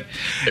because of that.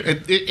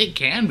 It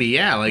can be,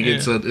 yeah. Like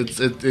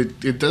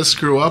it does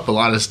screw up a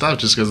lot of stuff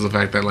just because of the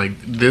fact that like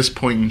this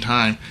point in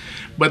time.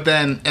 But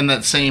then in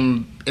that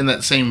same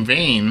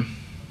vein,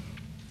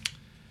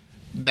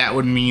 that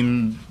would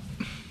mean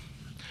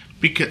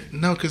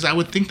because I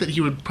would think that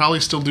he would probably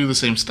still do the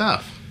same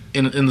stuff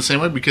in the same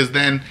way, because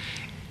then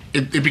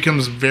it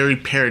becomes very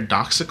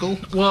paradoxical.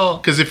 Well,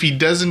 because if he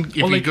goes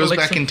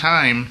back in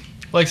time,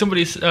 like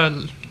somebody's,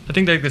 I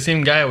think like the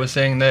same guy was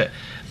saying that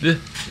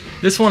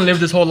this one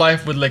lived his whole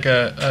life with like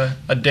a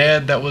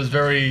dad that was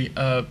very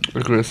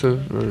aggressive,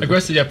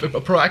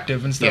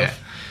 proactive and stuff. Yeah.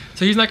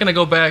 So he's not gonna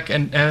go back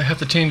and have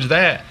to change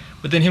that.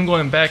 But then him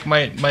going back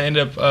might end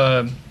up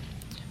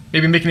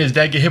maybe making his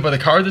dad get hit by the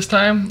car this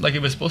time, like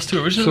it was supposed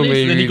to originally.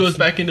 So then he goes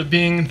back into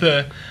being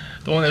the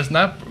one that's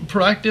not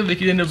proactive. They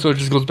could end up. So it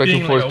just goes back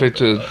and forth back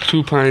to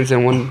 2 pints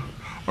and 1.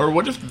 Or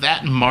what if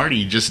that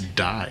Marty just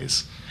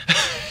dies?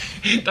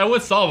 That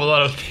would solve a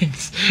lot of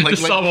things.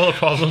 Solve all the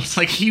problems.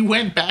 Like he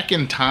went back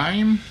in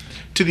time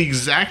to the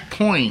exact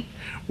point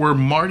where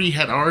Marty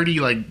had already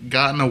like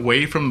gotten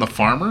away from the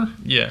farmer.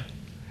 Yeah.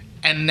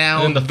 And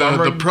now the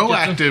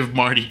proactive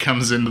Marty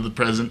comes into the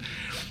present,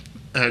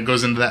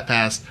 goes into that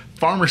past.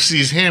 Farmer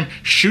sees him,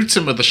 shoots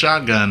him with a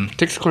shotgun.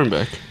 Takes the corn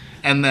back.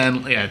 And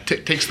then,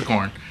 takes the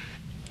corn.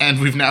 And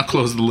we've now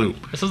closed the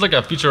loop. This is like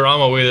a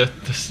Futurama way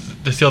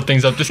to seal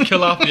things up. Just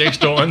kill off the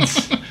extra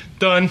ones.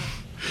 Done.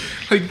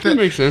 Like that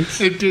makes sense.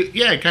 It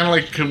kind of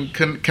like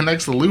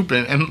connects the loop.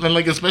 And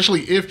like,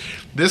 especially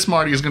if this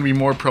Marty is going to be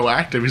more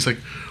proactive. He's like,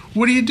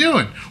 what are you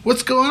doing?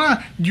 What's going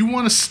on? You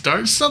want to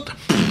start something?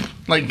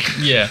 Like,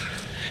 yeah.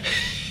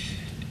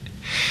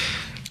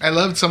 I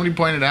loved somebody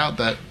pointed out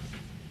that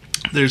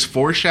there's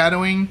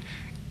foreshadowing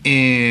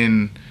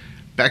in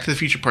Back to the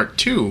Future Part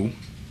 2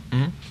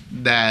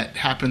 that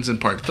happens in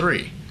Part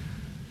 3.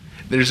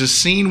 There's a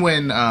scene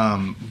when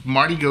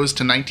Marty goes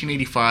to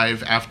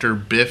 1985 after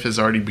Biff has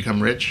already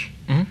become rich,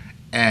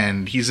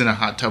 and he's in a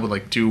hot tub with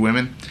like 2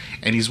 women,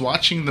 and he's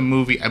watching the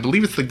movie. I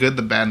believe it's The Good,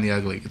 the Bad, and the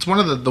Ugly. It's one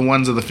of the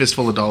ones of the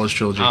Fistful of Dollars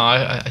trilogy. Oh,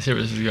 I see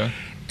where this is going.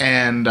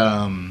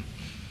 And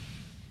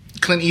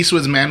Clint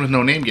Eastwood's Man with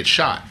No Name gets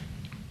shot.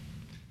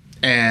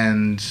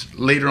 And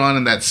later on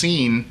in that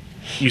scene,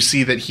 you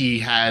see that he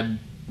had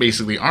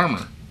basically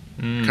armor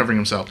covering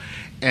himself.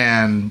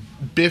 And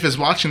Biff is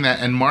watching that,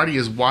 and Marty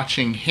is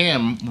watching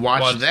him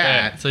watch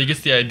that. So he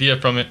gets the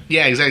idea from it.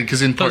 Yeah, exactly.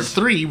 Because in Part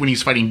 3, when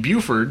he's fighting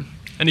Buford...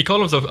 And he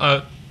called himself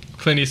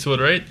Clint Eastwood,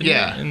 right?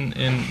 Yeah. In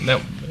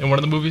one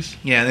of the movies?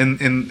 Yeah,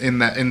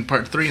 in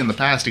Part 3 in the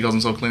past, he calls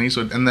himself Clint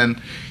Eastwood. And then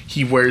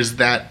he wears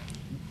that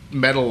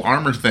metal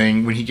armor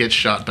thing when he gets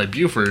shot by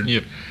Buford.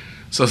 Yep.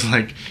 So it's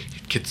like...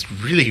 It's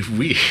really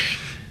weird.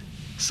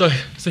 So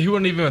he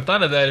wouldn't even have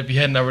thought of that if he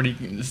hadn't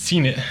already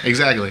seen it.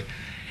 Exactly.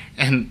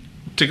 And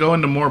to go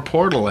into more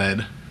Portal,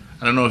 Ed,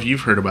 I don't know if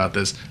you've heard about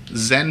this.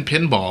 Zen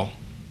Pinball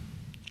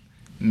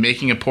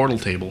making a Portal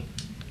table.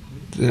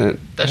 That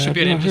should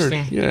be an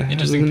interesting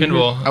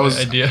pinball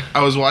idea.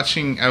 I was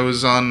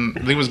on, I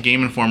think it was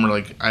Game Informer,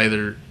 like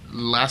either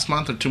last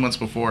month or 2 months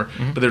before,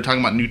 but they were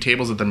talking about new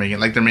tables that they're making.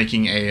 Like they're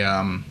making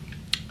a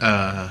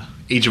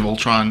Age of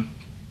Ultron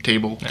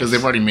table, because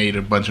they've already made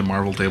a bunch of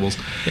Marvel tables.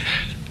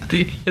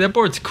 That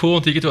board's cool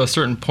until you get to a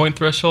certain point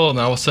threshold, and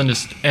all of a sudden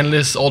just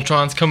endless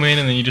Ultrons come in,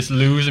 and then you just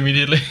lose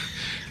immediately.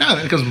 No,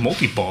 then it goes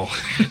multi-ball.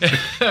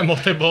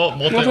 multi-ball.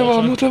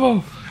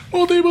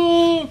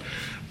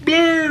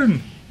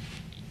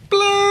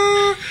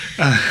 Blur.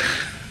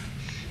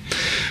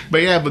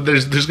 But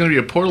there's going to be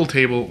a Portal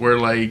table where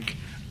like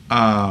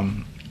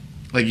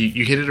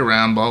you hit it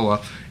around, blah, blah,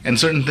 blah, and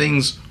certain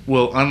things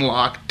will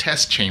unlock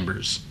test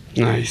chambers.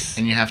 Nice.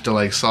 And you have to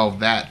like solve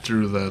that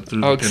through the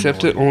I'll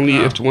accept it only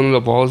if one of the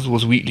balls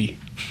was Wheatley.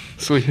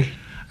 So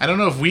I don't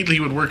know if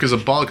Wheatley would work as a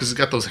ball because it's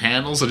got those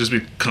handles. It'll just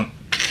be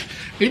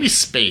maybe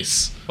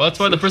space. Well, that's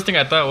why the first thing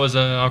I thought was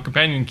a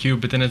companion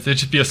cube, but then it'd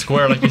just be a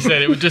square, like you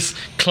said. It would just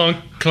clunk,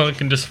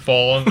 and just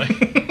fall.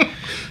 And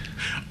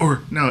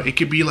or no, it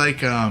could be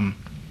like what am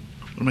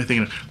I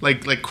thinking of?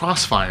 Like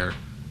Crossfire.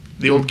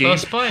 The old game,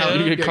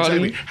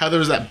 how there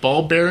was that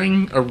ball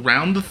bearing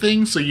around the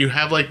thing, so you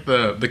have like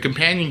the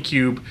companion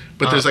cube,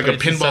 but there's like a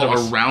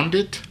pinball around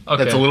it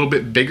that's a little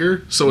bit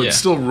bigger, so it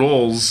still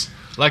rolls.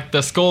 Like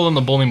the skull and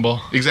the bowling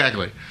ball.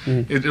 Exactly.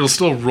 It'll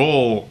still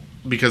roll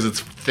because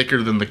it's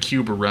thicker than the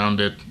cube around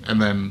it,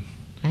 and then,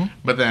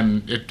 but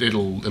then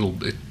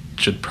it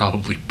should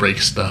probably break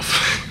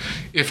stuff.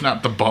 If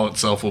not, the ball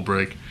itself will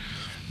break.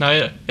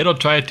 No, it'll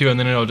try to, and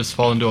then it'll just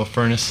fall into a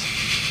furnace.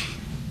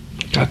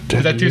 God damn.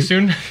 Is that too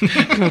soon?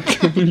 God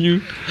damn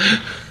you.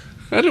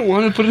 I don't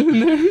want to put it in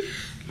there.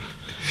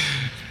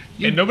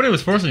 And nobody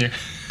was forcing you.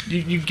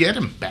 You get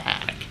him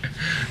back.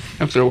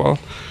 After a while.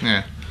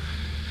 Yeah.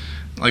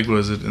 Like,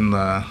 was it in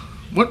the...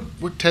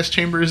 What test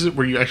chamber is it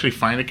where you actually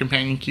find a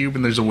companion cube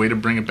and there's a way to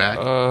bring it back?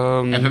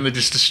 And then they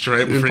just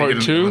destroy it before you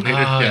get an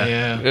elevator?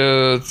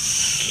 Yeah.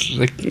 It's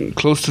like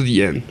close to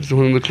the end. It's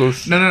one of the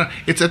close... No.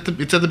 It's at the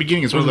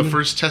beginning. It's one of the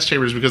first test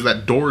chambers because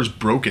that door is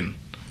broken.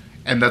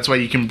 And that's why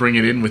you can bring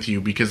it in with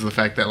you, because of the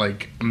fact that,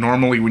 like,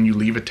 normally when you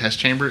leave a test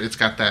chamber, it's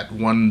got that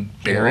one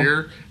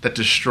barrier that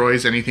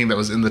destroys anything that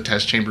was in the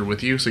test chamber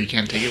with you, so you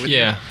can't take it with you.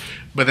 Yeah.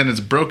 But then it's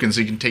broken,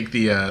 so you can take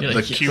the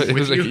cube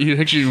with you. It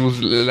actually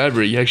was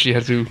elaborate. You actually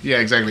had to... Yeah,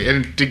 exactly.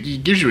 And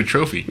it gives you a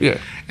trophy. Yeah.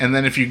 And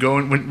then if you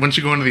go once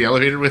you go into the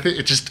elevator with it,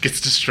 it just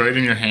gets destroyed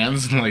in your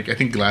hands. And, like, I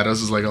think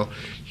GLaDOS is like, oh,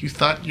 you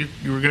thought you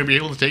were going to be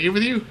able to take it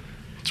with you?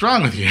 What's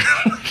wrong with you?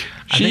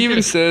 She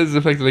even says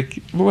the fact that,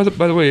 like, well,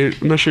 by the way,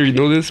 I'm not sure you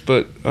know this,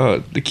 but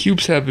the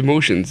cubes have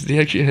emotions. They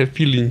actually have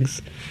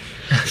feelings.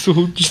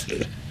 So just...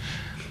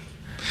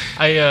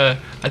 I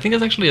think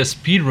it's actually a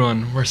speed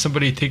run where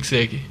somebody takes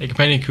a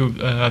companion cube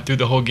through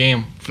the whole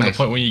game from the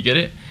point when you get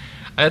it.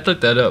 I had to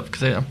look that up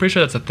because I'm pretty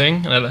sure that's a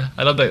thing, and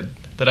I love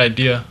that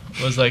idea.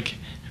 It was like,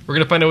 we're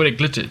gonna find a way to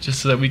glitch it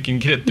just so that we can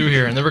get it through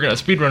here, and then we're gonna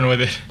speed run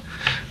with it.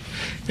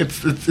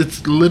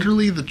 It's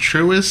literally the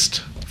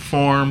truest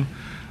form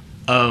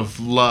of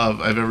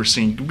love I've ever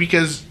seen,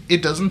 because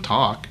it doesn't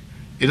talk,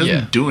 it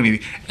doesn't do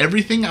anything.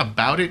 Everything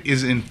about it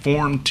is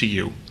informed to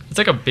you. It's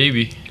like a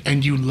baby,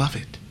 and you love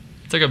it.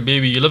 It's like a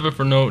baby. You love it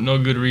for no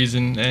good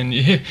reason, and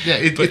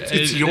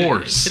it's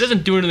yours. It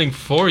doesn't do anything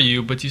for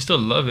you, but you still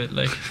love it.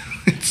 Like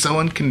it's so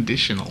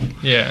unconditional.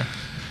 Yeah,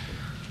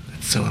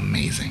 it's so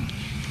amazing.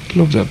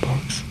 Love that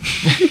box.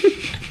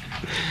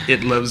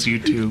 It loves you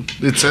too.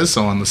 It says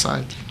so on the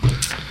side.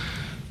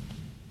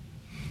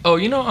 Oh,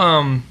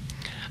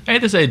 I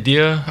had this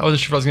idea. I wasn't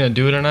sure if I was gonna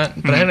do it or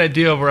not, but I had an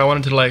idea where I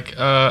wanted to like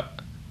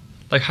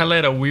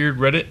highlight a weird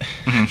Reddit.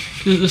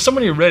 Mm-hmm. There's so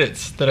many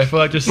Reddits that I feel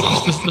like there's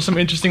some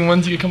interesting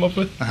ones you could come up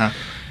with. Uh-huh.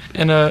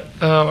 And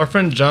our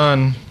friend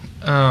John,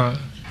 I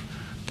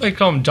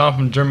call him John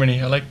from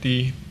Germany. I like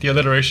the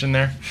alliteration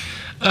there.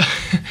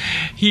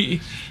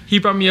 He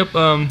brought me up.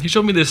 He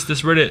showed me this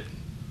Reddit.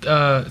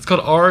 It's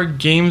called R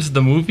Games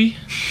the Movie,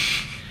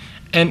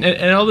 and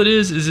all it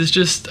is it's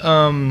just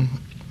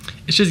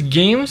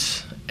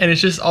games. And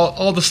it's just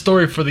all the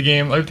story for the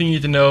game, everything you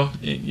need to know.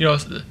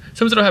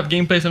 Sometimes it'll have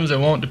gameplay, sometimes it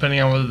won't, depending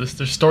on whether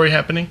there's story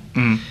happening.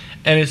 Mm.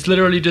 And it's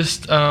literally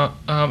just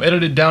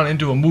edited down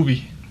into a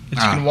movie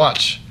that you can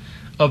watch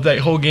of that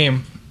whole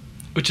game,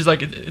 which is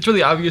like, it's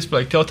really obvious for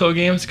like Telltale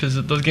games,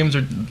 because those games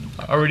are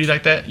already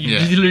like that. You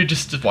literally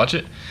just watch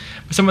it.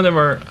 But some of them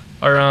are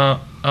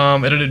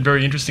edited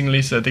very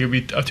interestingly, so that they could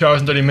be 2 hours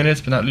and 30 minutes,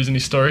 but not lose any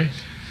story.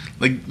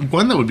 Like,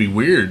 one that would be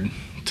weird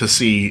to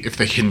see if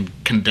they can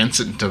condense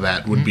it into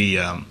that would be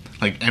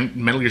like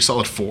Metal Gear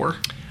Solid 4.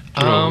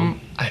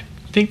 I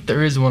think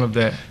there is one of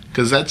that,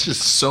 because that's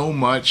just so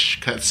much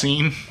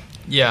cutscene.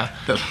 Yeah,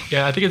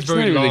 I think it's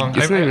very long.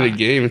 It's not even a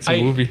game; it's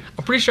a movie.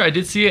 I'm pretty sure I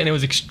did see it, and it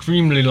was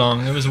extremely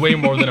long. It was way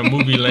more than a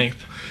movie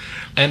length.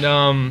 And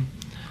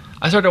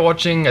I started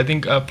watching, I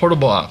think,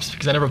 Portable Ops,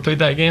 because I never played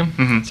that game.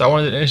 Mm-hmm. So I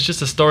wanted, and it's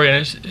just a story,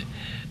 and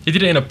they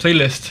did it in a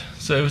playlist.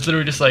 So it was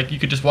literally just like, you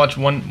could just watch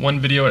one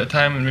video at a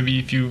time, and maybe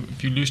if you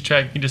lose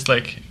track, you can just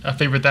like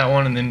favorite that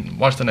one and then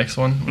watch the next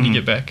one when you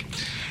get back.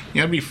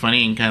 It'd be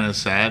funny and kind of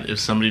sad if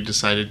somebody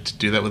decided to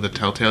do that with a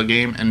Telltale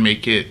game and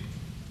make it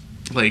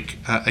like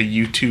a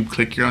YouTube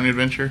click your own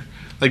adventure.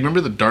 Like,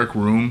 remember the dark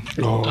room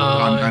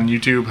on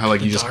YouTube? How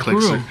like you just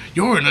click,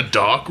 you're in a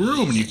dark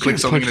room, and you click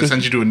something and it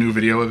sends you to a new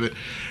video of it.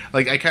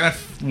 Like, I kind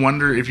of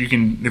wonder if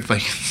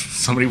like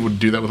somebody would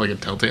do that with like a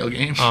Telltale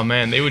game. Oh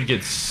man, they would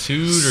get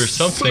sued or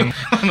something.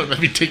 I don't know,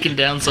 that'd be taken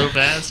down so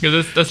fast.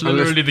 Because that's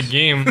literally the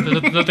game.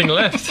 There's nothing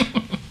left.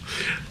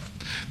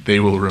 They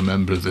will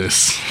remember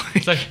this.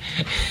 It's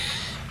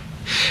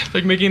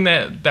like making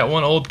that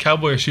one old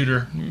cowboy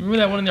shooter. Remember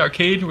that one in the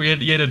arcade where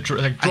you had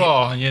to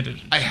draw?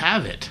 I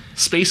have it.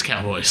 Space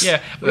Cowboys.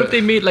 Yeah. What if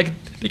they made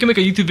they can make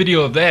a YouTube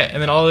video of that,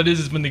 and then all it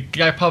is when the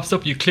guy pops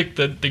up, you click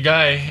the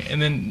guy, and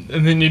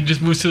then you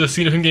just move to the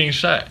scene of him getting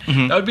shot.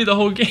 Mm-hmm. That would be the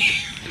whole game.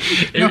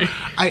 No,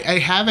 I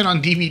have it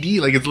on DVD.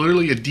 Like, it's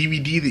literally a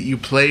DVD that you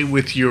play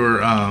with your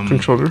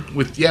controller.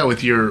 With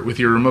your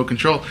remote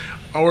control.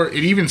 Or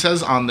it even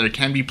says on there,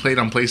 can be played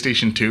on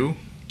PlayStation 2.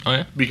 Oh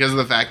yeah. Because of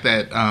the fact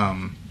that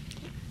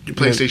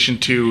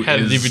PlayStation 2 had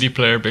a DVD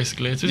player,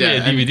 basically. It's really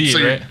a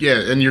DVD, right?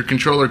 Yeah, and your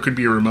controller could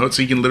be a remote,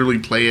 so you can literally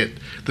play it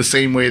the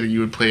same way that you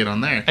would play it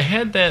on there. I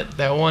had that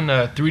one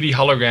 3D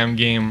hologram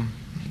game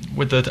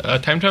with the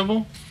time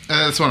travel.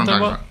 That's what I'm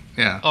talking about.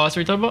 Yeah. Oh, that's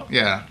what you're talking about?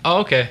 Yeah. Oh,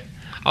 okay.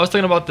 I was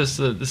talking about this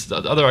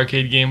other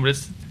arcade game, but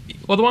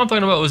the one I'm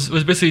talking about was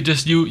basically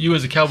just you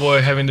as a cowboy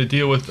having to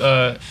deal with.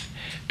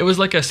 It was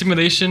like a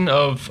simulation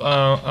of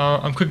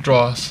quick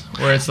draws,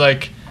 where it's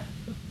like,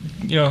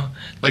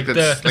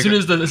 as soon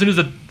as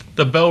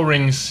the bell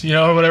rings,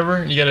 or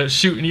whatever, you gotta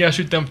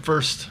shoot them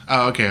first.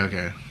 Oh, okay,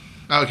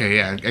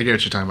 yeah, I get what you're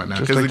talking about now.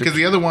 Because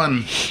the other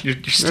one, you're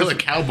still a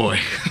cowboy.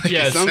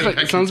 Yeah,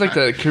 it sounds like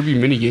the Kirby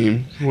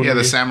minigame. Yeah,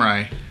 the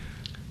samurai.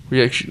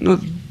 Is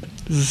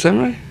it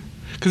samurai?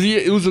 Because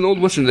it was an old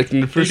western, like in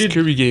the first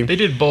Kirby game. They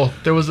did both.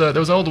 There was an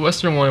old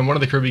western one in one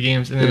of the Kirby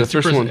games, and then the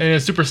first one. And in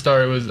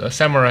Superstar, it was a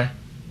samurai.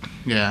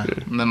 Yeah,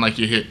 and then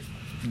you hit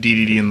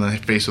DDD in the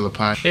face with a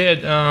pie. Yeah,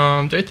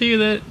 did I tell you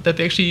that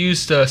they actually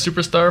used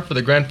Superstar for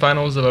the grand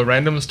finals of a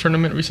randoms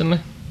tournament recently?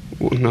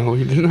 Well, no,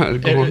 he did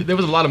not. There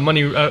was a lot of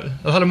money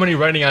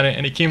riding on it,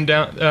 and it came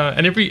down.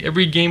 And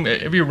every game,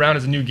 every round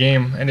is a new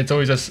game, and it's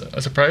always a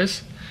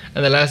surprise.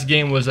 And the last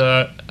game was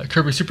a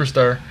Kirby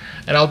Superstar,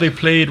 and all they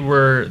played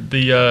were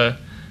the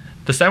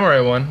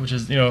samurai one, which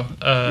is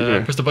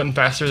press the button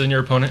faster than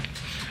your opponent,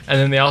 and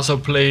then they also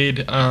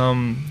played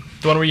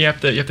the one where you have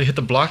to hit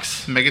the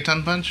blocks.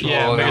 Megaton Punch?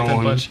 Yeah,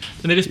 Megaton Punch.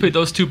 And they just played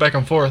those two back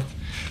and forth.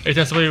 Every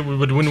time somebody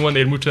would win one,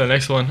 they'd move to the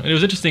next one. And it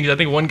was interesting because I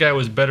think one guy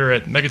was better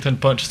at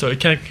Megaton Punch, so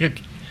it kind of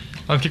kept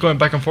going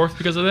back and forth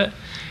because of that.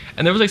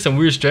 And there was some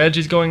weird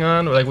strategies going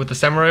on, with the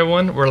samurai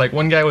one, where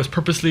one guy was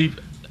purposely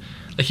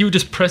like he would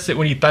just press it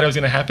when he thought it was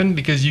gonna happen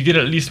because you get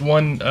at least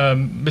one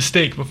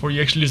mistake before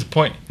you actually lose a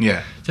point.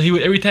 Yeah. So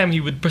every time he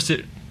would press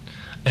it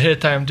ahead of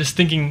time, just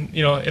thinking,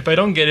 if I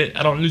don't get it,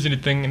 I don't lose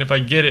anything, and if I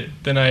get it,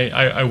 then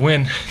I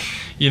win.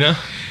 Yeah.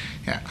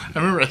 I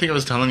remember. I think I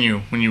was telling you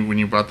when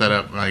you brought that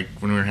up, like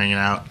when we were hanging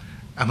out.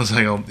 I was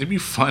like, it'd be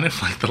fun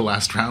if like the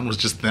last round was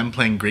just them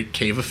playing Great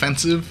Cave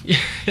Offensive,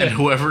 and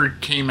whoever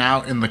came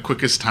out in the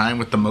quickest time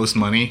with the most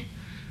money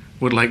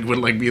would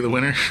be the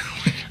winner.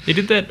 They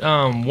did that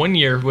 1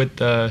 year with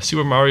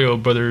Super Mario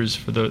Brothers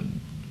for the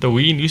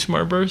Wii, New Super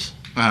Mario Bros.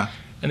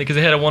 And because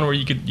they had one where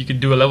you could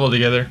do a level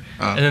together,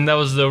 and then that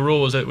was the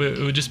rule, was that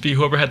it would just be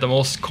whoever had the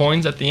most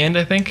coins at the end,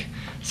 I think.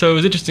 So it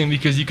was interesting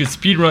because you could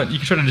speed run, you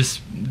could try to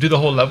just do the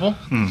whole level,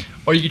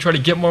 or you could try to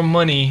get more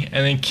money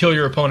and then kill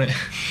your opponent.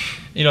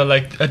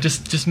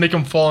 Just make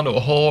them fall into a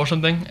hole or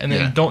something, and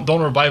then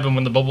don't revive them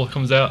when the bubble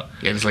comes out.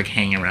 Yeah, just like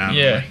hang around.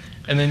 Yeah,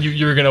 and then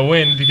you're gonna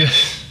win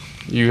because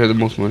you had the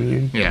most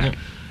money. Yeah.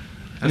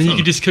 And then you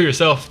could just kill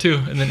yourself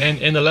too, and then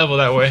end the level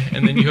that way,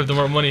 and then you have the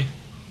more money.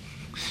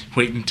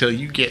 Wait until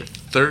you get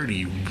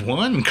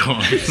 31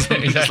 coins.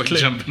 Exactly. Just like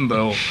jump in the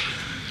hole.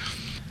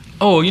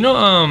 Oh, you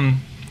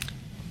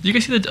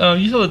guys see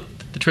you saw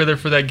the trailer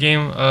for that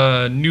game?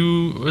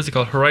 What is it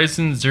called?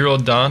 Horizon Zero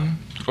Dawn.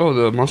 Oh,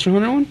 the Monster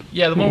Hunter one?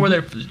 Yeah, the one where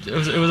it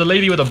was a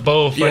lady with a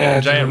bow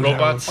fighting giant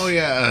robots. Oh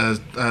yeah,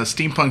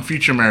 Steampunk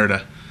Future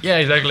Merida. Yeah,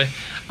 exactly.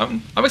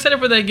 I'm excited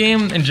for that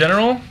game in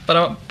general,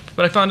 but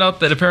I found out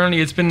that apparently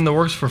it's been in the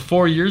works for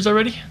 4 years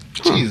already.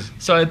 Jeez.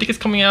 So I think it's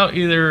coming out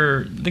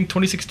either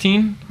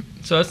 2016.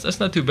 So that's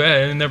not too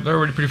bad, and they're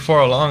already pretty far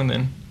along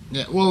then.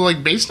 Yeah, well,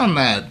 like based on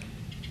that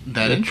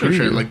intro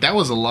trailer, like that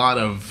was a lot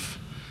of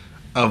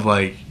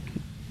like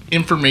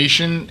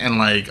information and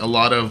like a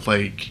lot of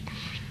like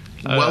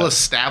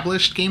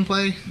well-established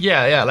gameplay.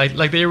 Yeah,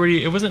 like they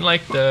already. It wasn't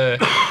like a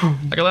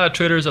lot of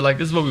traders are like,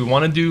 this is what we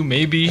want to do.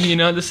 Maybe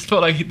this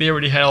felt like they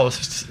already had all the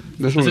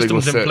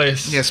systems in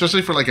place. Yeah,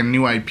 especially for like a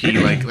new IP.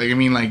 like I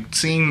mean, like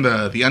seeing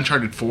the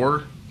Uncharted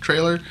 4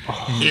 trailer,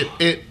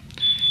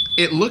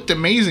 it looked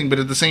amazing, but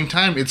at the same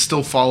time, it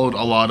still followed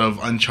a lot of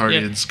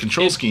Uncharted's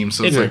control schemes.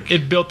 So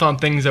it built on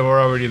things that were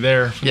already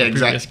there from the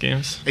previous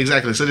games.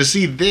 Exactly. So to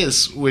see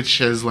this, which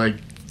has like,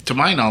 to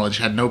my knowledge,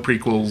 had no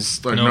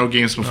prequels or no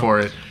games before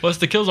it. Well, it's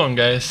the Killzone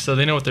guys, so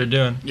they know what they're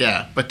doing.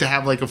 Yeah, but to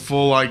have like a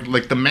full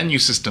like the menu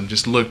system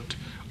just looked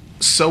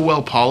so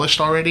well polished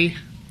already.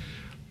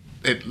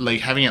 It like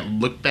having it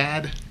look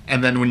bad,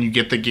 and then when you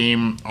get the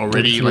game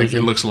already, like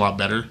it looks a lot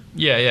better.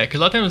 Yeah, because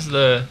a lot of times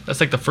that's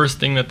like the first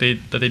thing that they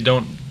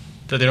don't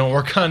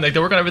work on. Like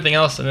they work on everything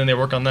else, and then they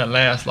work on that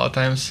last. A lot of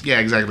times. Yeah,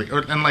 exactly.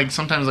 And like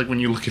sometimes, like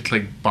when you look at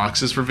like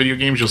boxes for video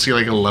games, you'll see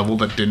like a level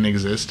that didn't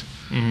exist,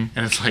 and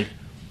it's like,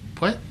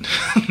 what?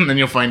 And then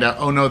you'll find out,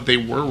 oh no, they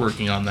were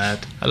working on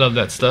that. I love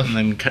that stuff.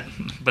 And then,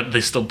 but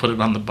they still put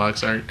it on the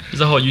box art. There's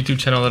a whole YouTube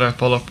channel that I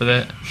follow for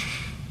that.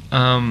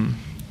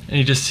 And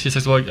he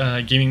talks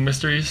about gaming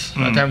mysteries. A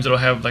lot of times it'll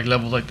have like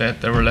levels like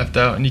that were left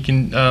out, and you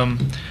can.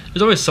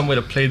 There's always some way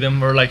to play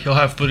them, or like he'll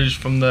have footage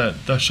from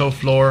the show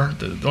floor,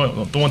 the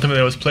one time that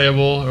it was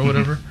playable or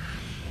whatever.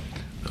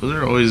 Those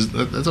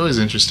are that's always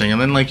interesting.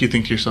 And then like you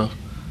think to yourself,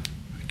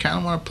 I kind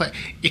of want to play.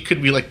 It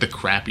could be like the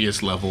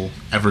crappiest level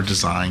ever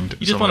designed.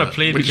 You just want to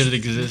play it because it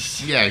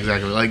exists. Yeah,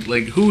 exactly. Like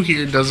who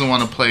here doesn't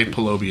want to play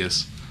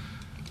Pelobius,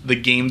 the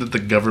game that the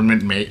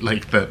government made?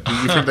 Like you've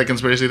heard that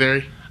conspiracy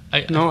theory?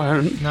 No, I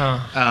haven't.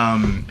 No.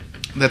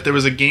 That there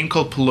was a game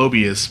called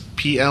Pelobius,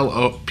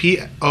 Pollybious.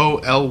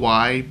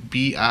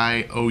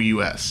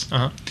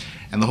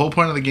 And the whole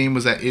point of the game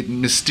was that it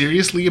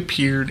mysteriously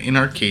appeared in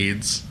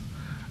arcades.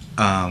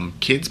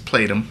 Kids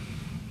played them,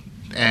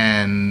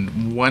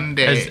 and one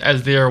day,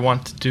 as they are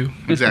wont to do.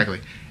 Exactly.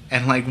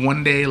 And like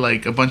one day,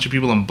 like a bunch of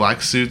people in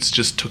black suits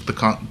just took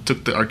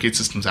the arcade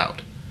systems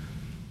out.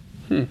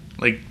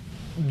 Like,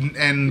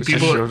 and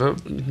people showed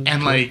up.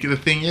 And like the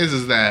thing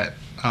is that.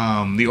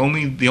 The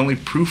only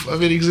proof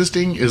of it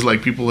existing is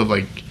like people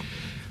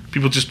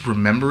just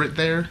remember it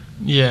there.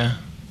 Yeah.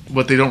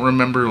 But they don't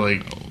remember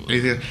like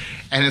anything.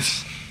 And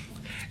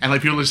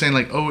like people are saying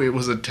like, oh, it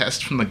was a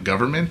test from the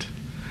government,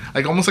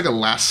 like almost like a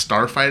Last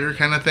Starfighter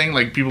kind of thing.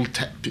 Like people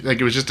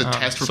like it was just a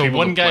test for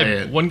people to play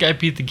it. One guy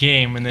beat the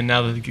game, and then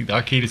now the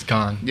arcade is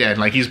gone. Yeah, and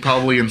like he's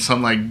probably in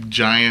some like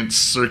giant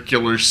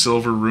circular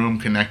silver room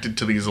connected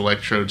to these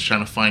electrodes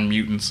trying to find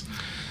mutants.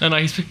 No,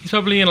 he's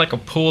probably in like a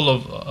pool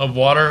of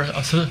water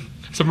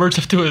submerged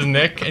up to his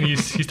neck, and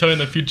he's telling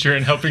the future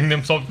and helping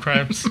them solve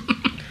crimes.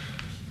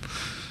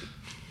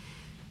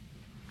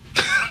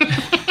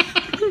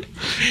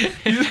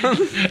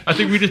 I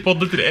think we just both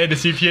looked at Ed to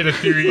see if he had a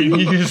theory, and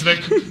he was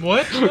like,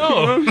 "What?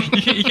 No,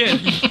 you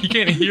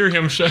can't hear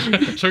him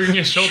shrugging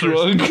his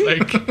shoulders."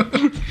 Like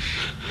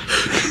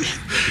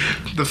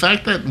the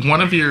fact that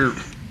one of your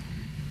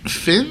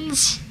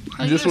fins.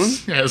 This one?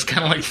 Yeah, it's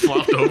kind of like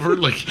flopped over.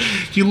 Like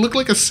you look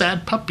like a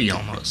sad puppy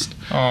almost.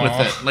 Aww. With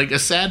that, like a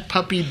sad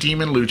puppy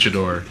demon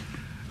luchador.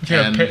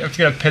 I'm just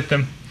gonna pet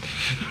them.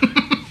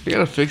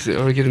 gotta fix it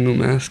or get a new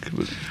mask.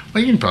 But.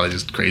 Well, you can probably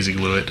just crazy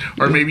glue it,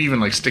 or maybe even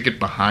like stick it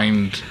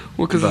behind.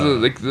 Well, because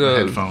the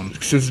headphone.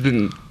 Since it's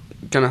been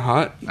kind of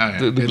hot,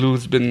 the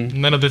glue's been.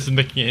 None of this is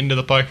making it into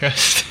the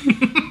podcast.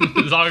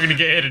 It's all gonna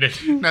get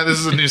edited. Now this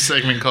is a new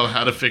segment called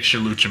 "How to Fix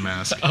Your Lucha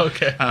Mask."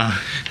 Okay.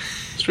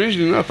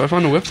 Strangely enough, I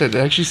found a website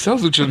that actually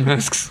sells lucha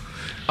masks.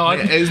 Oh,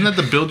 isn't that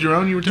the build your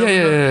own you were talking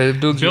about? Yeah.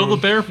 Build a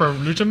bear for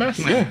lucha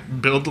mask. Yeah.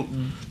 Build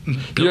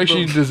you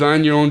actually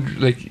design your own.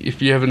 Like,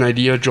 if you have an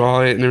idea,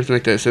 draw it and everything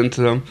like that. Send it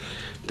to them.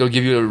 They'll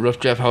give you a rough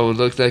draft how it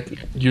looks like.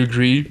 You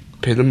agree,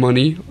 pay the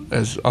money,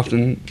 as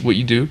often what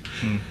you do,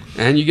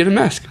 and you get a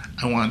mask.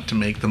 I want to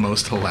make the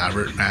most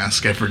elaborate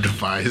mask ever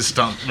devised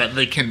that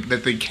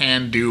they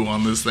can do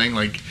on this thing.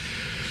 Like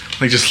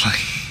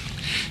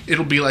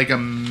it'll be like a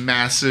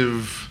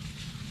massive.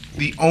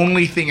 The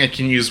only thing I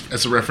can use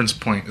as a reference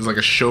point is like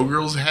a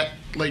showgirl's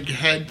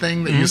head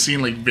thing that you see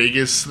in like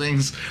Vegas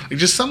things, like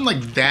just something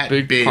like that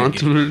big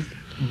contour.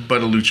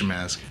 But a lucha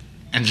mask,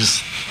 and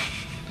just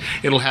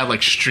it'll have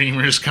like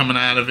streamers coming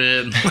out of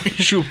it, and, like,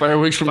 shoot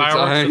fireworks from its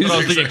eyes. I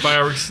was thinking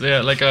fireworks.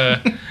 Yeah, like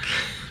a.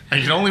 I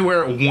can only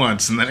wear it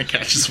once, and then it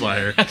catches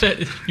fire.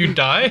 You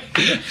die?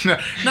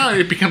 No,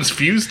 it becomes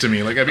fused to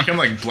me. Like I become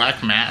like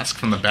Black Mask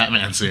from the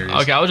Batman series.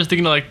 Okay, I was just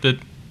thinking of like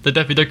the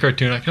Daffy Duck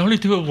cartoon. I can only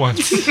do it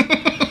once.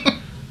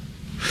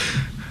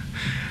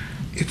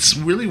 It's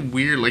really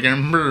weird. Like, I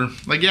remember,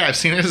 like, yeah, I've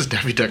seen it as a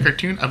Daffy Duck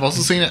cartoon. I've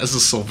also seen it as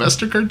a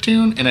Sylvester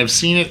cartoon, and I've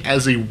seen it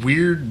as a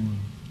weird,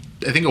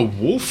 I think, a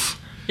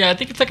wolf. Yeah, I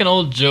think it's like an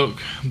old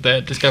joke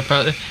that just got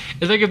passed.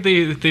 It's like if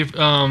they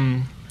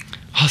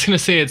I was gonna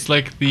say it's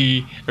like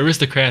the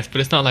Aristocrats,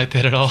 but it's not like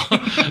that at all.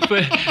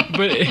 but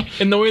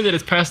in the way that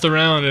it's passed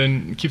around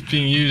and keeps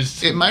being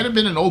used, it might have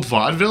been an old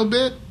vaudeville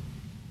bit.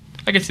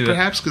 I can see that.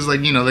 Perhaps because,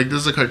 like, you know, like this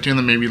is a cartoon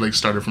that maybe like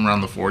started from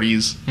around the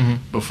 40s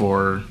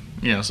before.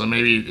 You know, so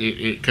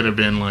maybe it could have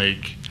been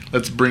like,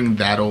 let's bring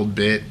that old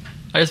bit.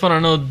 I just want to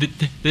know, did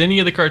any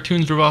of the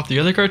cartoons rip off the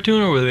other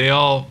cartoon, or were they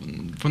all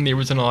from the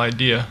original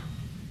idea?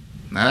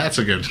 Nah, that's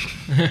a good.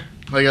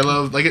 Like, I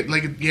love,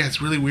 yeah, it's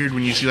really weird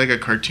when you see like a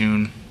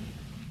cartoon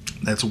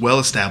that's well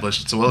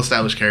established. It's a well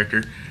established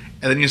character,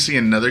 and then you see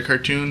another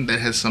cartoon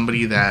that has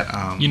somebody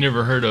that you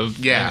never heard of.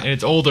 Yeah, and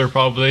it's older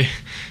probably.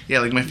 Yeah,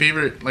 like my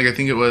favorite, like I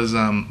think it was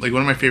like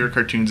one of my favorite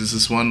cartoons is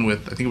this one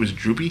with, I think it was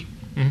Droopy.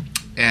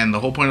 And the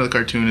whole point of the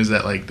cartoon is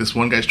that, like, this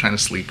one guy's trying to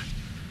sleep,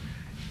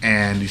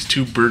 and these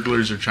two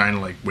burglars are trying to,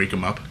 like, wake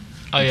him up.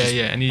 Oh,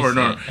 yeah, and he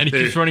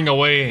keeps running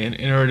away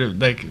in order to,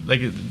 like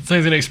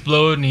something's gonna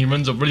explode, and he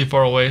runs up really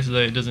far away so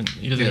that he doesn't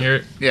hear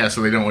it. Yeah,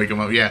 so they don't wake him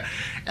up. Yeah,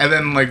 and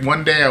then like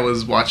one day I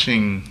was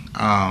watching,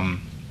 I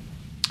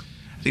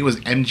think it was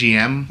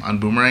MGM on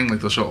Boomerang, like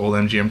they'll show old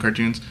MGM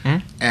cartoons,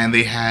 and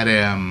they had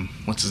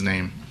what's his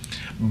name,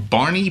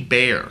 Barney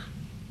Bear.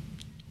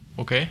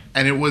 Okay.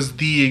 And it was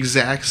the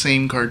exact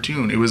same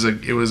cartoon. It was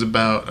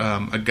about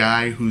a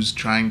guy who's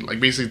trying, like,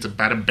 basically it's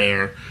about a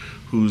bear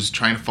who's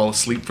trying to fall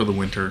asleep for the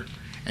winter,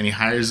 and he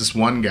hires this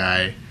one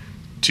guy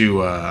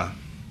to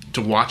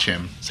watch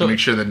him to make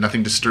sure that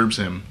nothing disturbs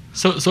him.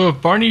 So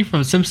if Barney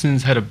from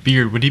Simpsons had a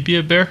beard, would he be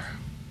a bear?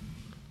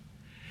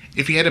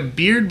 If he had a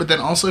beard, but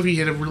then also if he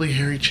had a really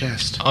hairy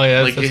chest. Oh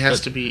yeah, like it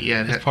has to be.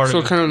 Yeah,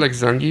 so kind of like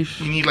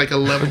Zangief. You need like a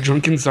level. A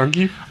drunken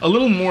Zangief. A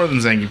little more than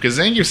Zangief, because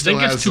Zangief still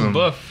has too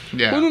buff.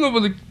 Yeah. Well, no,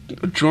 but like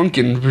a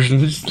drunken version,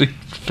 just like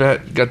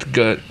fat, got the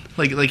gut.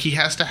 Like he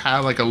has to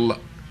have like a.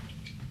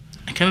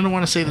 I kind of don't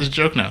want to say this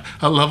joke now.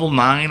 A level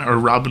 9 or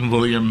Robin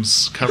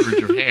Williams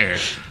coverage of hair.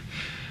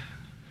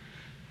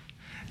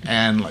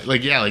 And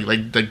like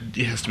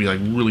it has to be like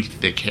really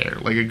thick hair.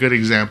 Like a good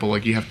example,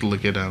 like you have to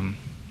look at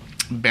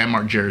Bam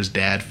Margera's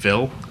dad,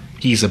 Phil.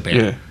 He's a bear.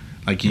 Yeah.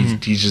 Like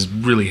he's just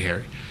really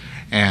hairy,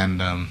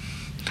 and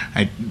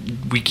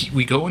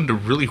we go into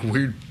really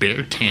weird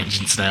bear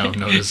tangents now. I'm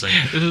noticing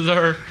this is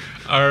our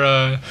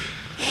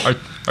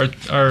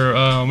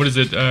what is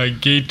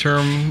it? Gay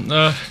term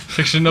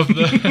section of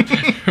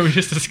the we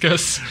just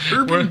discussed.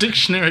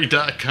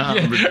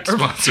 UrbanDictionary.com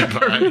sponsored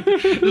by.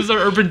 This is our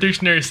Urban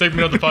Dictionary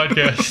segment of the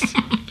podcast.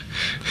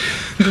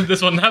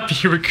 This will not be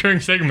a recurring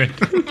segment.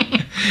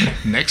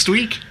 Next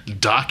week,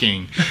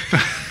 docking.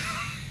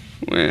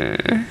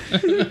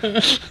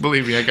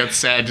 Believe me, I got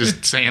sad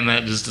just saying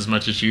that just as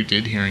much as you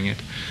did hearing it.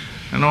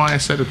 I don't know why I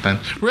said it then.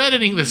 We're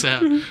editing this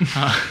out.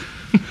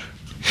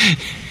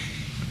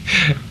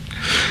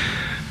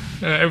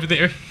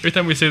 Every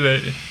time we say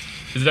that,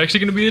 is it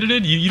actually going to be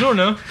edited? You don't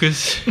know,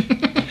 because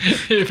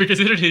if it gets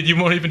edited, you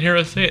won't even hear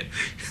us say it.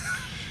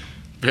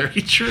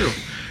 Very true,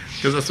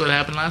 because that's what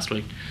happened last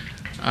week.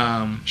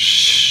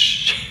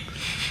 Shh.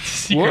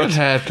 What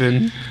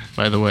happened?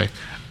 By the way,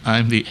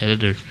 I'm the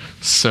editor,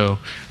 so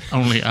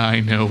only I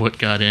know what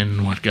got in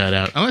and what got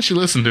out. Unless you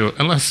listen to it.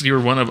 Unless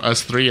you're one of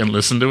us three and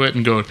listen to it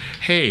and go,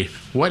 hey,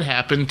 what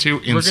happened to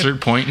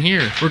insert point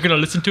here? We're going to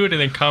listen to it and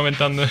then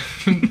comment on the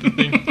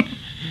thing.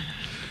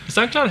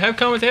 SoundCloud have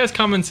comments. It has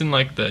comments in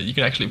like you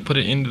can actually put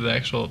it into the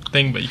actual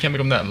thing, but you can't make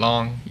them that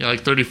long. Yeah,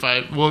 like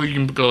 35. Well, you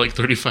can go like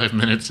 35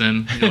 minutes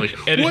in. You're like,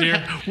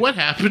 what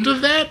happened to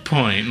that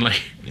point?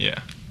 Like, yeah.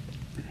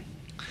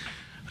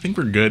 I think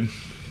we're good.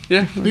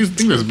 Yeah. I think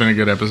this has been a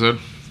good episode.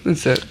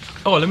 That's it.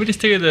 Oh, let me just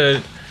tell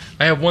you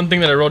I have one thing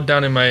that I wrote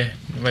down in my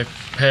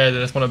pad that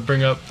I just want to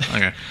bring up.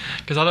 Okay.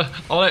 Because I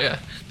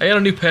got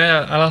a new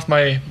pad. I lost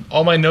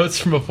all my notes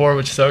from before,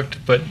 which sucked.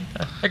 But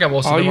I got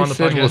most of them on the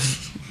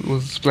podcast.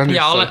 Was Splendor.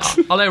 Yeah,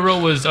 all I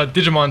wrote was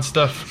Digimon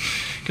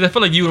stuff. Because I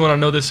feel like you would want to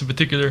know this in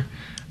particular.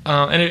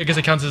 And I guess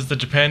it counts as the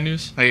Japan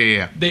news. Oh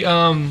yeah. They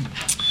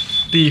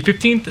the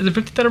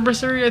 15th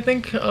anniversary, I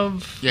think,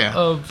 of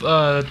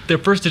their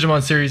first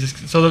Digimon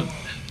series. So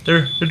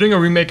they're doing a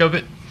remake of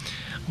it,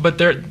 but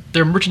they're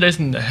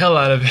merchandising the hell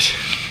out of it.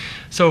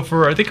 So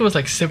for I think it was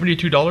like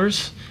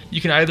 $72, you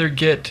can either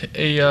get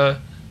a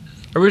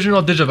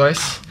original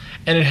Digivice,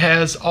 and it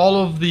has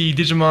all of the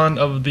Digimon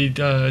of the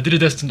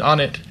Digidestined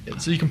on it,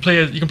 so you can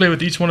play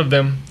with each one of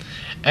them.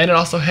 And it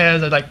also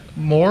has like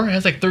more. It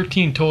has like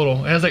 13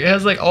 total. It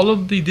has like all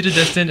of the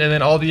Digidestined and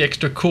then all the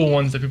extra cool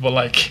ones that people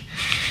like.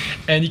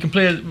 And you can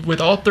play it with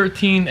all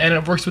 13, and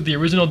it works with the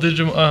original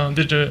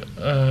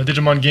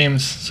Digimon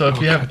games. So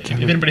if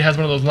anybody has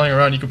one of those lying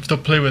around, you can still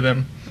play with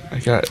them. I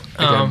got it.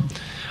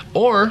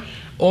 Or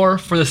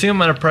for the same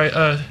amount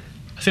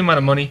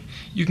of money,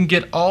 you can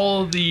get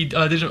all the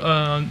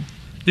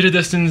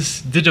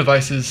Digidestined's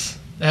Digivices.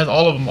 It has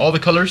all of them, all the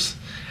colors.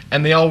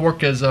 And they all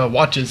work as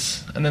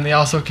watches, and then they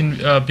also can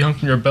be hung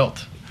from your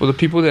belt. Well, the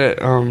people that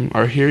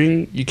are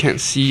hearing, you can't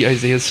see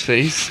Isaiah's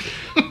face.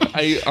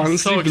 I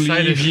honestly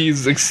believe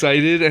he's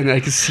excited, and I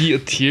can see a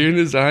tear in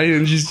his eye,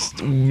 and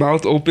just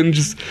mouth open.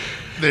 Just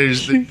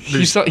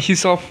he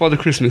saw Father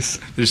Christmas.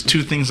 There's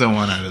two things I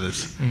want out of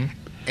this. Mm-hmm.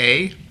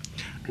 A,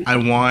 I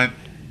want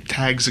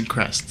tags and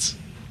crests.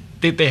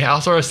 They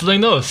also are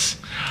selling those.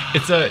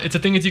 It's a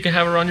thing that you can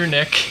have around your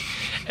neck.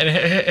 And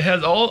it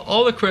has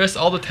all the crests,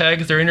 all the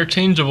tags. They're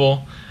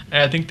interchangeable,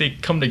 and I think they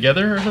come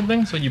together or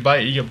something. So when you buy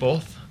it, you get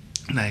both.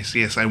 Nice.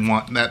 Yes, I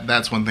want that.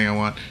 That's one thing I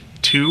want.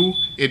 Two,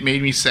 it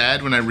made me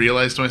sad when I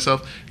realized to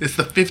myself, it's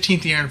the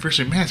 15th year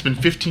anniversary. Man, it's been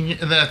 15 years.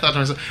 And then I thought to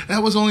myself,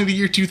 that was only the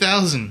year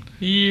 2000.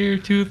 Year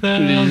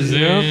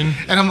 2000.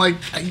 And I'm like,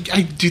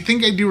 I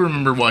do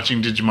remember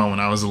watching Digimon when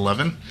I was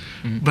 11.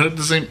 Mm-hmm. But at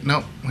the same,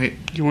 no, wait.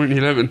 You weren't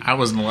 11. I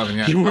wasn't 11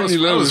 yet. You weren't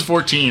 11. I was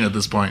 14 at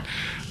this point.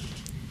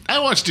 I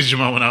watched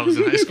Digimon when I was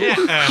in high school. Yeah.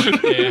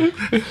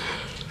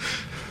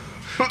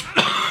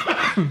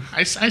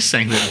 I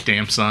sang that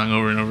damn song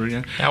over and over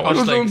again. I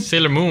watched like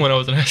Sailor Moon when I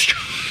was in high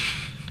school.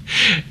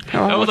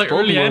 That was like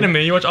early anime.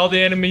 You watch all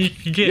the anime you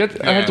could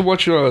get. I had to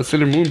watch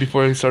Sailor Moon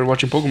before I started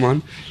watching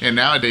Pokemon. And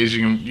nowadays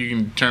you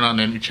can turn on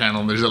any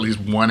channel and there's at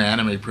least one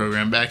anime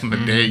program. Back in the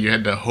day, you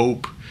had to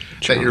hope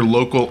that your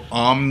local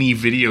Omni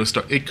video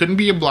store. It couldn't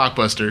be a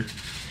Blockbuster.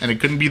 And it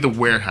couldn't be the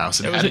warehouse.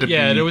 It always had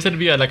to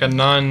be like a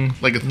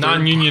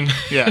non-union.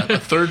 A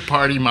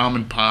third-party mom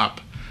and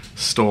pop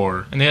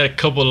store. And they had a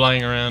couple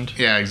lying around.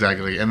 Yeah,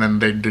 exactly. And then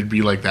there'd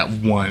be like that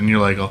one, and you're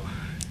like, oh,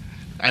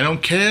 I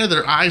don't care.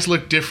 Their eyes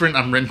look different.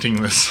 I'm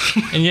renting this.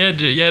 And you had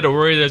to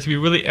worry that it's gonna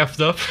be really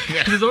effed up.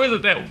 Yeah. There's always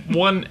that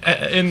one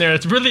in there.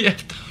 It's really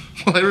effed up.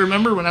 Well, I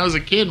remember when I was a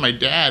kid, my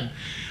dad.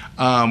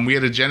 We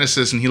had a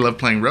Genesis, and he loved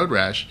playing Road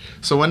Rash.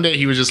 So one day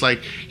he was just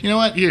like, you know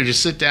what? Here,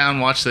 just sit down,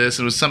 watch this.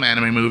 It was some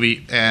anime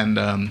movie, and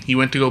he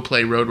went to go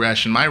play Road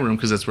Rash in my room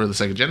because that's where the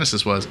Sega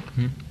Genesis was.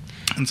 Mm-hmm.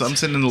 And so I'm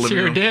sitting in the living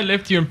room. So your dad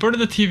left you in front of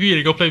the TV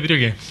to go play video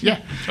games? Yeah.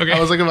 Okay. I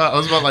was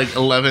about like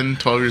 11,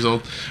 12 years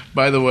old.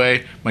 By the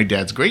way, my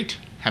dad's great.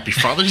 Happy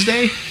Father's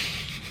Day.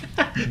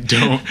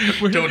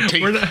 We're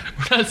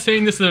not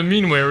saying this in a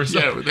mean way.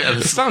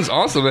 It sounds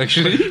awesome,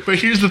 actually. But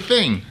here's the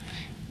thing.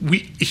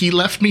 He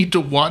left me to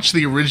watch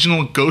the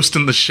original Ghost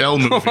in the Shell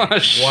movie.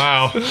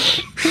 Wow.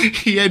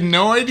 He had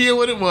no idea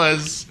what it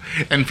was.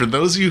 And for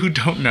those of you who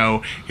don't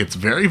know, it's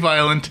very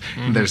violent.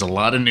 Mm-hmm. And there's a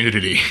lot of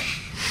nudity.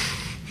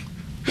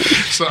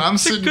 So I'm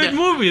sitting down. It's a good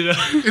movie, though.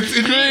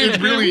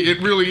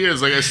 It really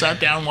is. Like, I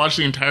sat down and watched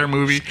the entire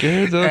movie.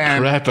 Scared the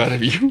crap out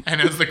of you. And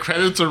as the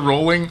credits are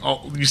rolling,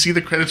 you see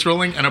the credits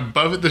rolling, and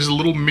above it there's a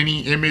little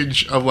mini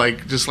image of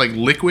just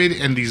liquid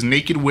and these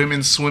naked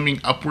women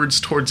swimming upwards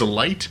towards a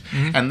light.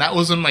 Mm-hmm. And that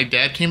was when my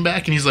dad came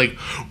back, and he's like,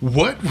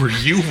 "What were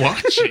you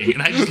watching?"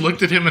 And I just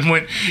looked at him and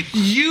went,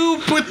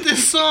 "You put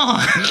this on."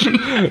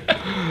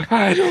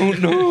 I don't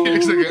know.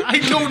 I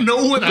don't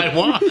know what I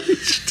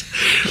watched.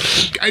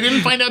 I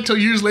didn't find out till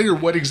years later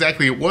what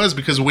exactly it was,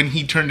 because when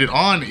he turned it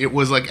on, it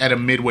was like at a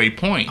midway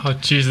point. Oh,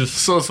 Jesus.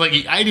 So it's like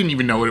I didn't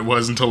even know what it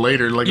was until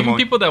later. Like, even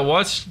people that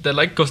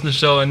like Ghost in the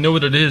Shell and know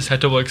what it is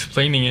had trouble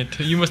explaining it.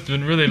 You must have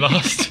been really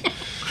lost.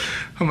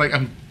 I'm like,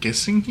 I'm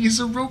guessing he's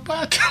a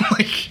robot?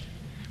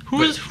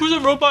 Who's a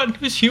robot and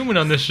who's human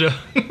on this show?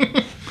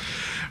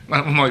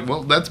 I'm like,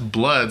 well, that's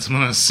blood, so I'm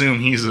going to assume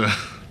he's a...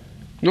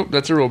 Nope,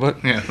 that's a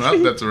robot. Yeah,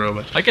 well, that's a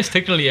robot. I guess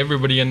technically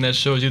everybody in that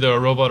show is either a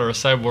robot or a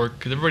cyborg,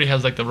 because everybody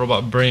has like the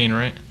robot brain,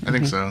 right? I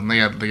think so. And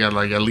they got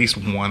like at least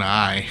one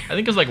eye. I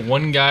think there's like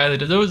one guy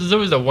that there's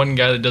always that one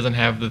guy that doesn't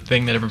have the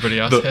thing that everybody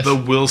else has. The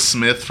Will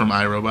Smith from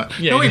iRobot.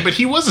 Yeah, no, wait, but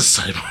he was a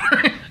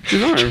cyborg.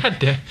 God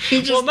damn.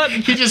 He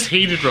just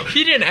hated robots.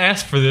 He didn't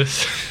ask for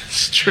this.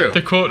 It's true.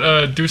 To quote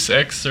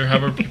Deuce-X, or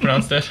however you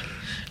pronounce that.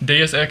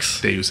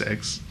 Deus-X.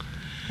 Deus-X.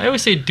 I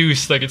always say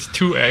Deuce like it's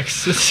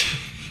 2X.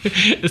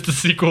 It's the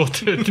sequel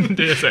to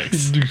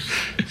Deuce-X.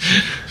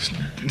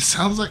 It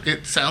sounds like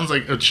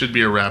it should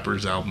be a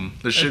rapper's album.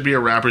 There should be a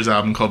rapper's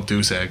album called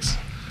Deuce-X.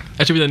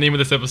 That should be the name of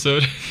this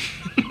episode.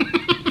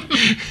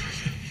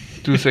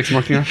 Deuce-X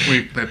marking off.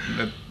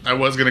 I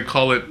was gonna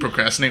call it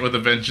Procrastinate with a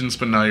Vengeance,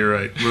 but now you're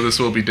right. Well, this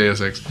will be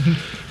Deus Ex,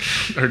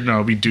 or no,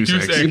 it'll be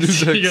Deuce-X.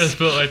 Deuce-X. You gotta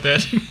spell it like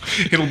that.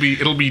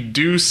 It'll be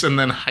Deuce and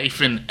then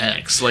hyphen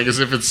X, like as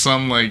if it's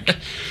some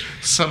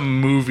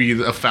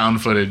movie of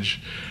found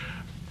footage.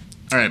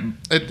 All right,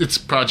 it's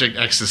Project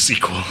X's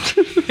sequel.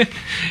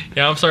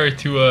 Yeah, I'm sorry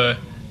to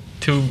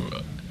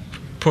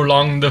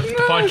prolong the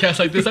podcast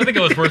like this. I think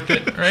it was worth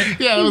it, right?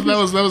 Yeah, that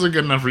was a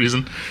good enough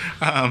reason.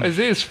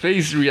 Isaiah's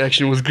face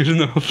reaction was good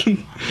enough.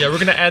 Yeah, we're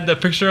gonna add the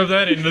picture of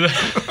that into the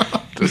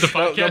podcast.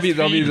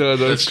 That'll be the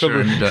That's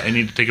cover. true. I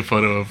need to take a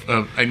photo of.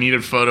 I need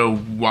a photo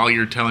while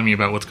you're telling me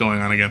about what's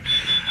going on again.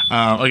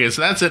 Okay, so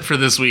that's it for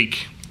this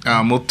week.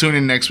 We'll tune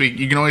in next week.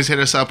 You can always hit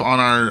us up on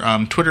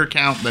our Twitter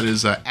account that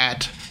is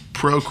at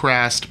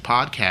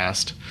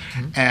procrast-podcast,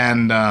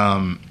 and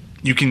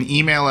you can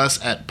email us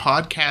at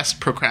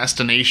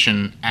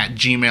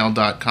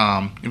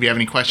podcastprocrast-i-nation@gmail.com. If you have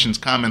any questions,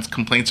 comments,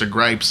 complaints, or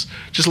gripes,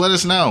 just let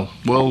us know.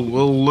 We'll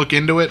look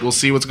into it. We'll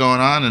see what's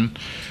going on, and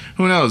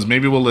who knows?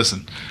 Maybe we'll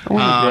listen.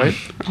 Right?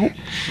 How do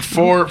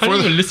you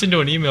even listen to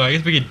an email? I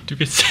guess we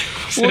could set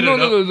Well, it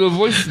up.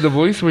 the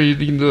voice where you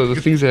the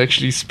things that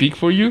actually speak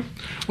for you.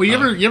 Well, you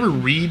ever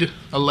read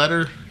a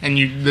letter and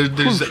you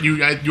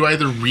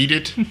either read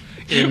it.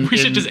 We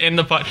should just end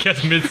the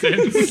podcast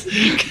mid-sentence.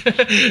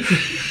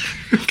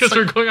 Because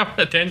we're going off on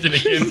a tangent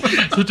again.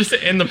 So just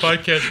end the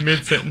podcast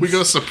mid-sentence. We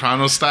go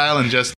Soprano style and just